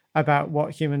us about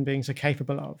what human beings are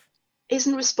capable of.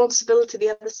 Isn't responsibility the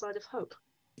other side of hope?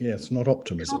 Yes, not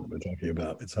optimism we're talking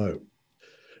about, it's hope.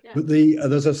 Yeah. But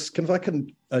there's a, if I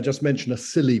can just mention a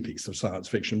silly piece of science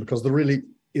fiction, because there really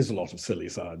is a lot of silly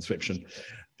science fiction.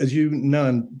 As you know,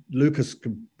 and Lucas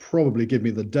could probably give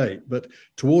me the date, but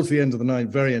towards the end of the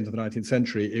very end of the 19th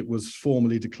century, it was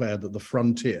formally declared that the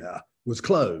frontier was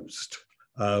closed.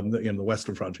 The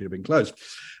Western frontier had been closed.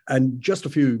 And just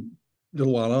a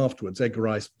little while afterwards, Edgar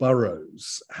Rice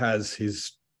Burroughs has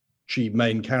his chief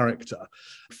main character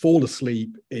fall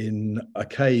asleep in a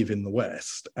cave in the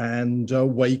West and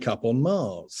wake up on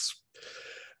Mars.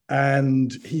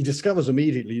 And he discovers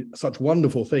immediately such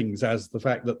wonderful things as the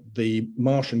fact that the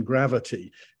Martian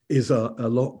gravity is a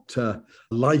lot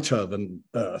lighter than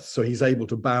Earth. So he's able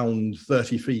to bound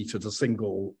 30 feet at a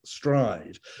single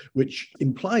stride, which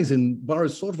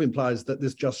Burroughs sort of implies that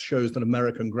this just shows that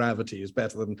American gravity is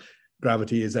better than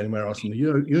gravity is anywhere else in the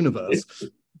universe.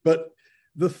 But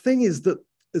the thing is that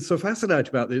it's so fascinating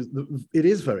about this, it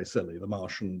is very silly, the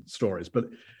Martian stories,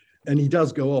 and he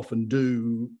does go off and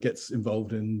gets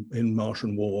involved in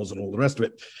Martian wars and all the rest of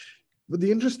it. But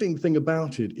the interesting thing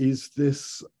about it is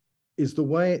the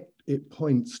way it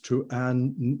points to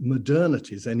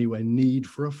modernity's need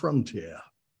for a frontier.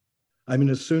 I mean,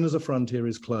 as soon as a frontier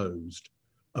is closed,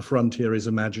 a frontier is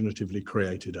imaginatively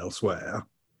created elsewhere.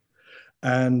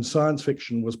 And science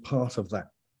fiction was part of that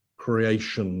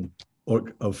creation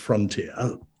of frontier.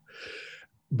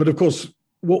 But of course,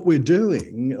 what we're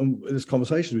doing, and this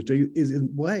conversation we're doing, is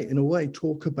in a way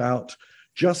talk about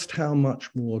just how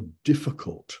much more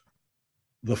difficult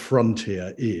the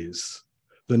frontier is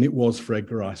than it was for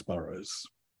Edgar Rice Burroughs.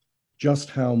 Just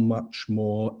how much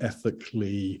more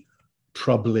ethically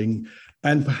troubling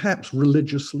and perhaps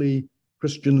religiously,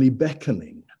 Christianly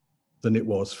beckoning than it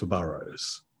was for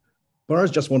Burroughs. Burroughs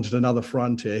just wanted another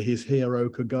frontier. His hero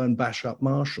could go and bash up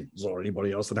Martians or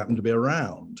anybody else that happened to be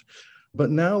around. But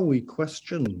now we both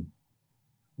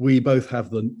have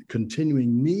the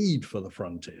continuing need for the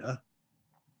frontier,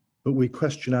 but we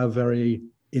question our very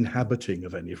inhabiting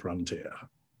of any frontier.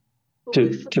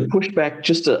 To push back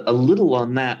just a little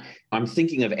on that, I'm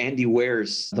thinking of Andy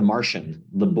Weir's The Martian,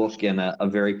 the book and a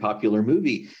very popular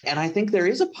movie. And I think there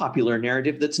is a popular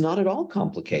narrative that's not at all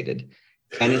complicated.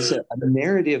 And it's a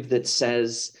narrative that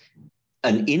says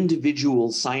an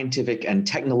individual scientific and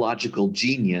technological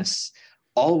genius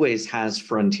always has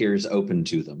frontiers open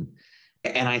to them.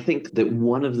 And I think that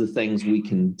one of the things we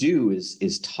can do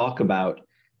is talk about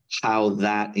how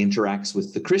that interacts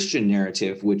with the Christian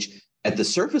narrative, which at the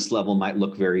surface level might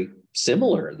look very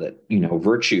similar, that,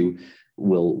 virtue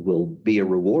will be a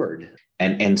reward.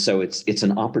 And so it's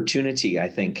an opportunity, I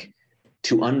think,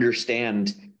 to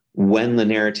understand when the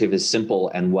narrative is simple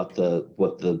and what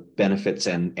the benefits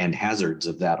and hazards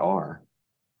of that are.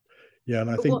 Yeah,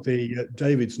 and I think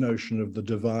David's notion of the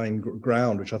divine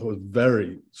ground, which I thought was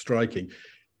very striking,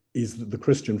 is that the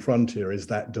Christian frontier is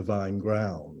that divine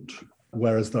ground,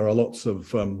 whereas there are lots of,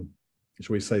 shall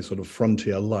we say, sort of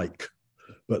frontier-like,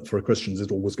 but for Christians,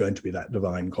 it's always going to be that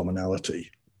divine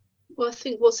commonality. Well, I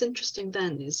think what's interesting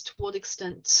then is to what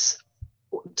extent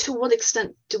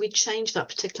do we change that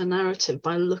particular narrative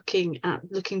by looking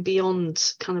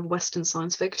beyond kind of Western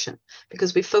science fiction?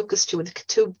 Because we focused you with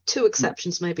two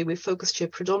exceptions, maybe we focused you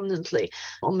predominantly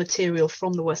on material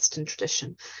from the Western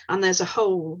tradition, and there's a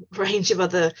whole range of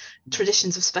other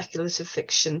traditions of speculative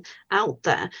fiction out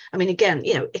there. I mean, again,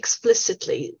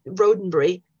 explicitly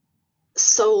Roddenberry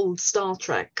sold Star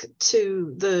Trek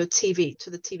to the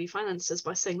TV financiers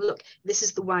by saying, look, this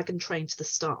is the wagon train to the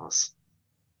stars.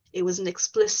 It was an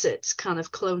explicit kind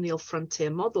of colonial frontier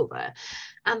model there.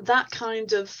 And that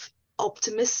kind of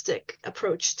optimistic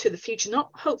approach to the future, not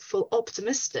hopeful,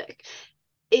 optimistic,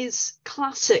 is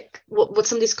classic, what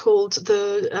somebody's called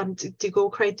the de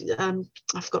Gaulle,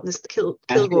 I've forgotten this, Kilgore.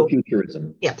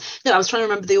 Astrofuturism. Yeah, no, I was trying to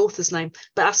remember the author's name,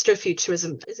 but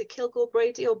astrofuturism. Is it Kilgore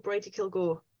Brady or Brady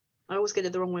Kilgore? I always get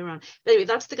it the wrong way around. But anyway,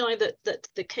 that's the guy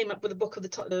that came up with the book of the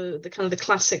kind of the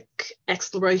classic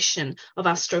exploration of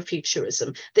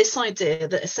astrofuturism. This idea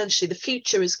that essentially the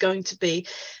future is going to be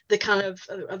the kind of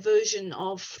a version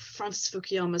of Francis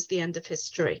Fukuyama's The End of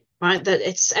History, right? That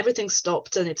everything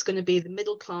stopped and it's going to be the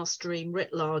middle class dream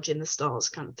writ large in the stars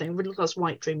kind of thing, middle class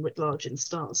white dream writ large in the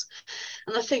stars.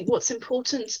 And I think what's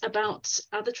important about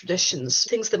other traditions,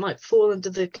 things that might fall under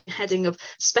the heading of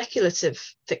speculative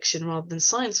fiction rather than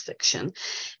science fiction,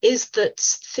 is that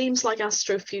themes like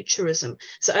Afrofuturism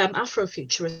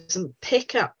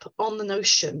pick up on the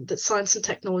notion that science and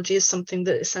technology is something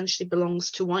that essentially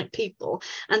belongs to white people,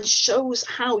 and shows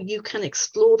how you can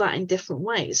explore that in different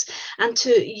ways, and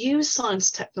to use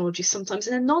science technology sometimes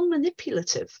in a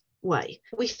non-manipulative way.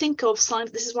 We think of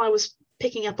science, this is why I was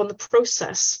picking up on the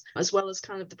process, as well as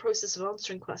kind of the process of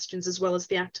answering questions, as well as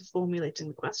the act of formulating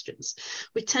the questions.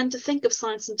 We tend to think of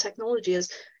science and technology as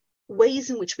ways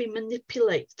in which we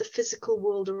manipulate the physical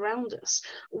world around us.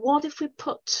 What if we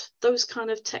put those kind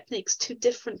of techniques to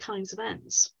different kinds of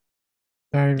ends?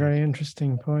 Very, very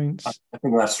interesting points. I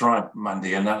think that's right,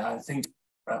 Mandy. And I think,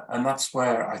 and that's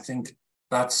where I think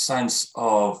that sense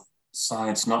of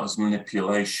science, not as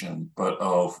manipulation, but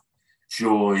of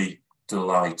joy,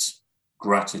 delight,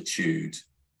 gratitude,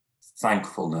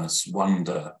 thankfulness,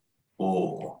 wonder,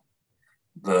 awe,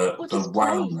 the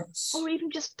wellness. Or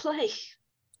even just play.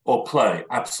 Or play,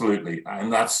 absolutely.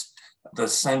 And that's the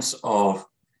sense of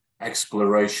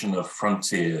exploration of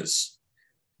frontiers,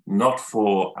 not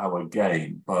for our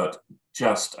gain, but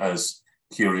just as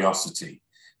curiosity.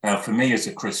 Now, for me as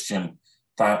a Christian,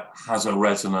 that has a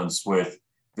resonance with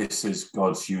this is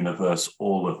God's universe,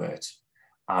 all of it.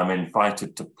 I'm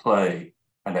invited to play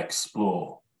and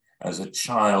explore as a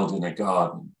child in a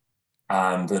garden,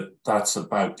 and that's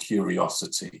about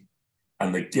curiosity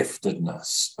and the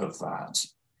giftedness of that,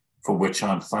 for which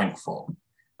I'm thankful.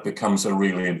 It becomes a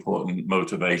really important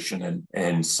motivation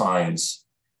in science,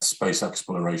 space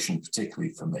exploration,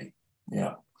 particularly for me.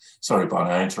 Yeah. Sorry,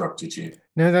 Barney, I interrupted you.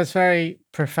 No, that's very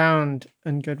profound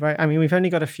and good. Right. I mean, we've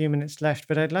only got a few minutes left,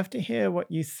 but I'd love to hear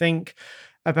what you think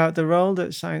about the role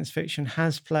that science fiction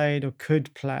has played or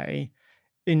could play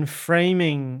in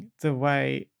framing the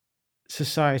way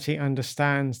society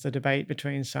understands the debate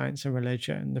between science and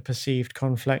religion, the perceived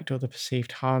conflict or the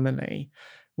perceived harmony.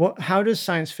 How does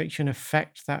science fiction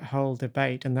affect that whole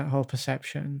debate and that whole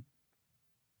perception?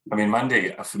 I mean,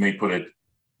 Mandy, for me, put it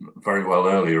very well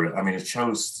earlier. I mean, it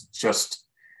shows just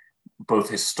both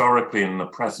historically and in the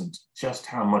present, just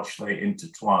how much they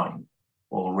intertwine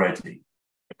already.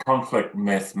 The conflict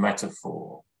myth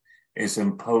metaphor is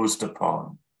imposed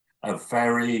upon a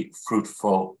very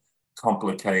fruitful,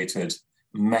 complicated,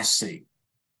 messy,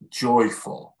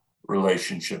 joyful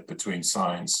relationship between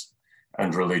science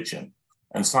and religion.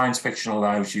 And science fiction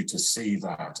allows you to see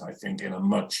that, I think, in a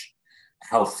much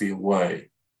healthier way.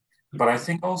 But I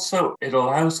think also it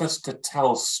allows us to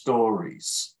tell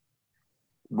stories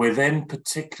within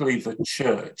particularly the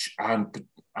church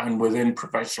and within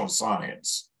professional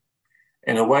science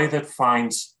in a way that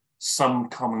finds some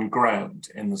common ground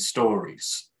in the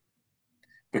stories.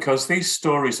 Because these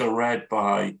stories are read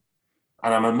by,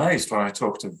 and I'm amazed when I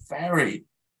talk to very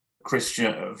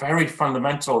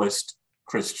fundamentalist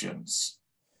Christians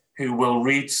who will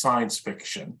read science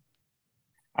fiction.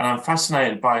 And I'm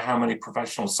fascinated by how many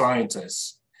professional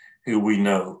scientists who we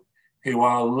know who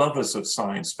are lovers of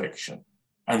science fiction.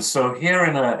 And so here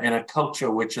in a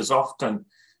culture which has often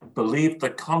believed the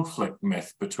conflict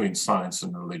myth between science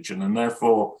and religion, and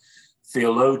therefore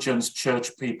theologians,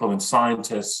 church people, and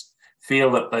scientists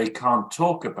feel that they can't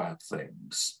talk about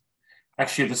things.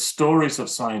 Actually, the stories of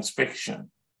science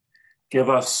fiction give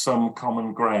us some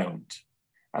common ground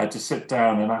to sit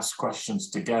down and ask questions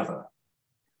together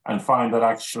and find that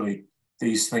actually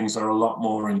these things are a lot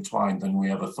more entwined than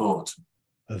we ever thought.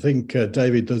 I think,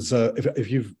 David, there's if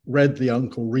you've read the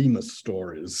Uncle Remus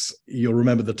stories, you'll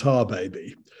remember the Tar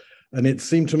Baby. And it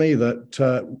seemed to me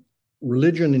that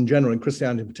religion in general, and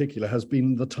Christianity in particular, has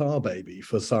been the tar baby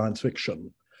for science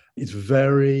fiction. It's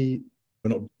very,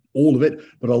 not all of it,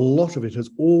 but a lot of it has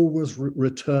always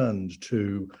returned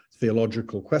to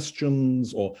theological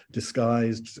questions or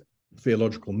disguised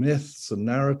theological myths and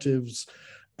narratives.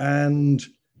 And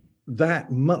that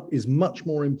is much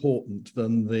more important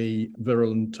than the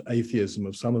virulent atheism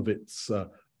of some of its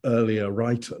earlier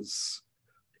writers.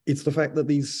 It's the fact that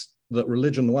that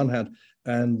religion on the one hand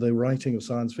and the writing of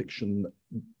science fiction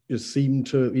seem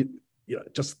to,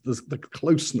 just the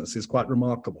closeness is quite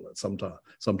remarkable at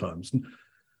sometimes,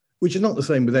 which is not the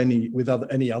same with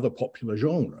any other popular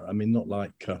genre. I mean, not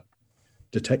like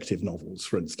detective novels,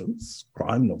 for instance,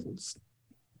 crime novels.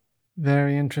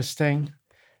 Very interesting.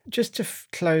 Just to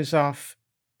close off,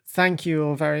 thank you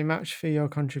all very much for your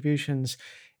contributions.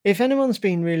 If anyone's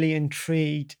been really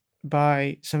intrigued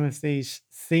by some of these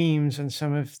themes and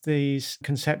some of these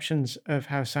conceptions of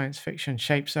how science fiction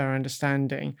shapes our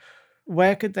understanding,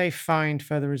 where could they find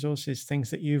further resources,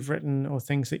 things that you've written or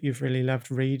things that you've really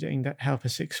loved reading that help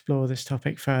us explore this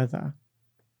topic further?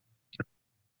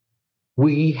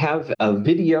 We have a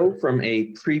video from a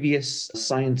previous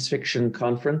science fiction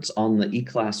conference on the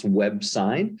eClass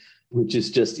website, which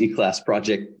is just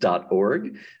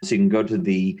eclassproject.org. So you can go to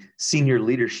the Senior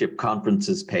Leadership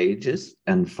Conferences pages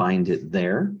and find it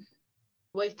there.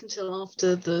 Wait until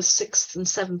after the 6th and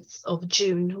 7th of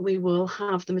June. We will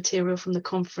have the material from the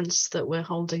conference that we're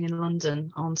holding in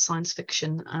London on science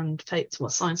fiction and faith,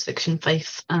 science fiction,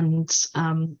 faith and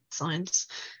science.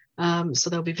 So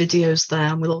there'll be videos there,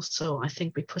 and we'll also, I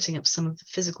think, be putting up some of the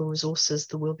physical resources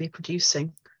that we'll be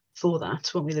producing for that,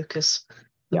 won't we, Lucas?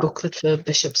 The booklet for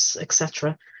bishops,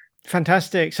 etc.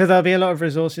 Fantastic. So there'll be a lot of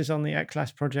resources on the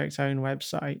eClass Project's own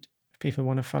website if people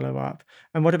want to follow up.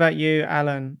 And what about you,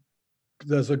 Alan?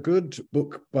 There's a good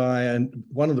book by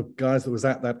one of the guys that was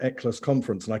at that eClass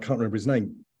conference, and I can't remember his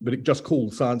name, but it just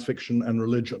called Science Fiction and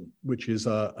Religion, which is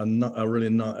a really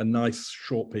nice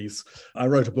short piece. I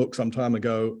wrote a book some time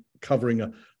ago covering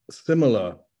a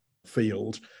similar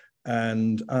field,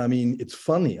 and I mean, it's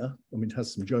funnier. I mean, it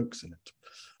has some jokes in it.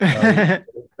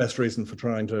 Best reason for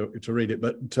trying to read it,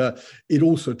 but it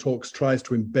also tries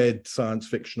to embed science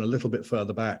fiction a little bit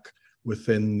further back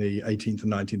within the 18th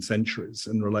and 19th centuries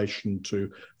in relation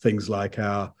to things like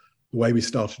the way we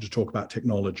started to talk about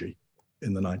technology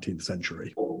in the 19th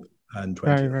century and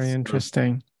 20th. Very, very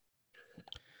interesting.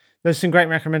 There's some great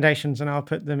recommendations, and I'll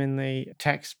put them in the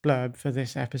text blurb for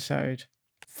this episode.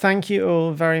 Thank you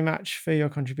all very much for your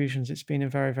contributions. It's been a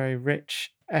very, very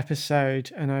rich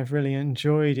episode, and I've really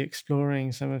enjoyed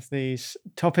exploring some of these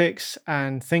topics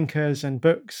and thinkers and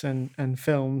books and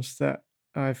films that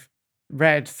I've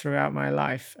read throughout my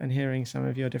life, and hearing some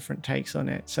of your different takes on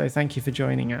it. So thank you for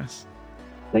joining us.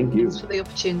 Thank you. Thanks for the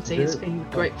opportunity. It's been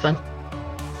great fun.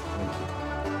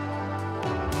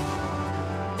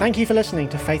 Thank you for listening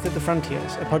to Faith at the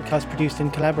Frontiers, a podcast produced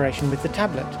in collaboration with The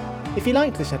Tablet. If you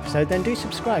liked this episode, then do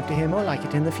subscribe to hear more like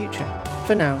it in the future.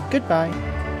 For now,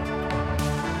 goodbye.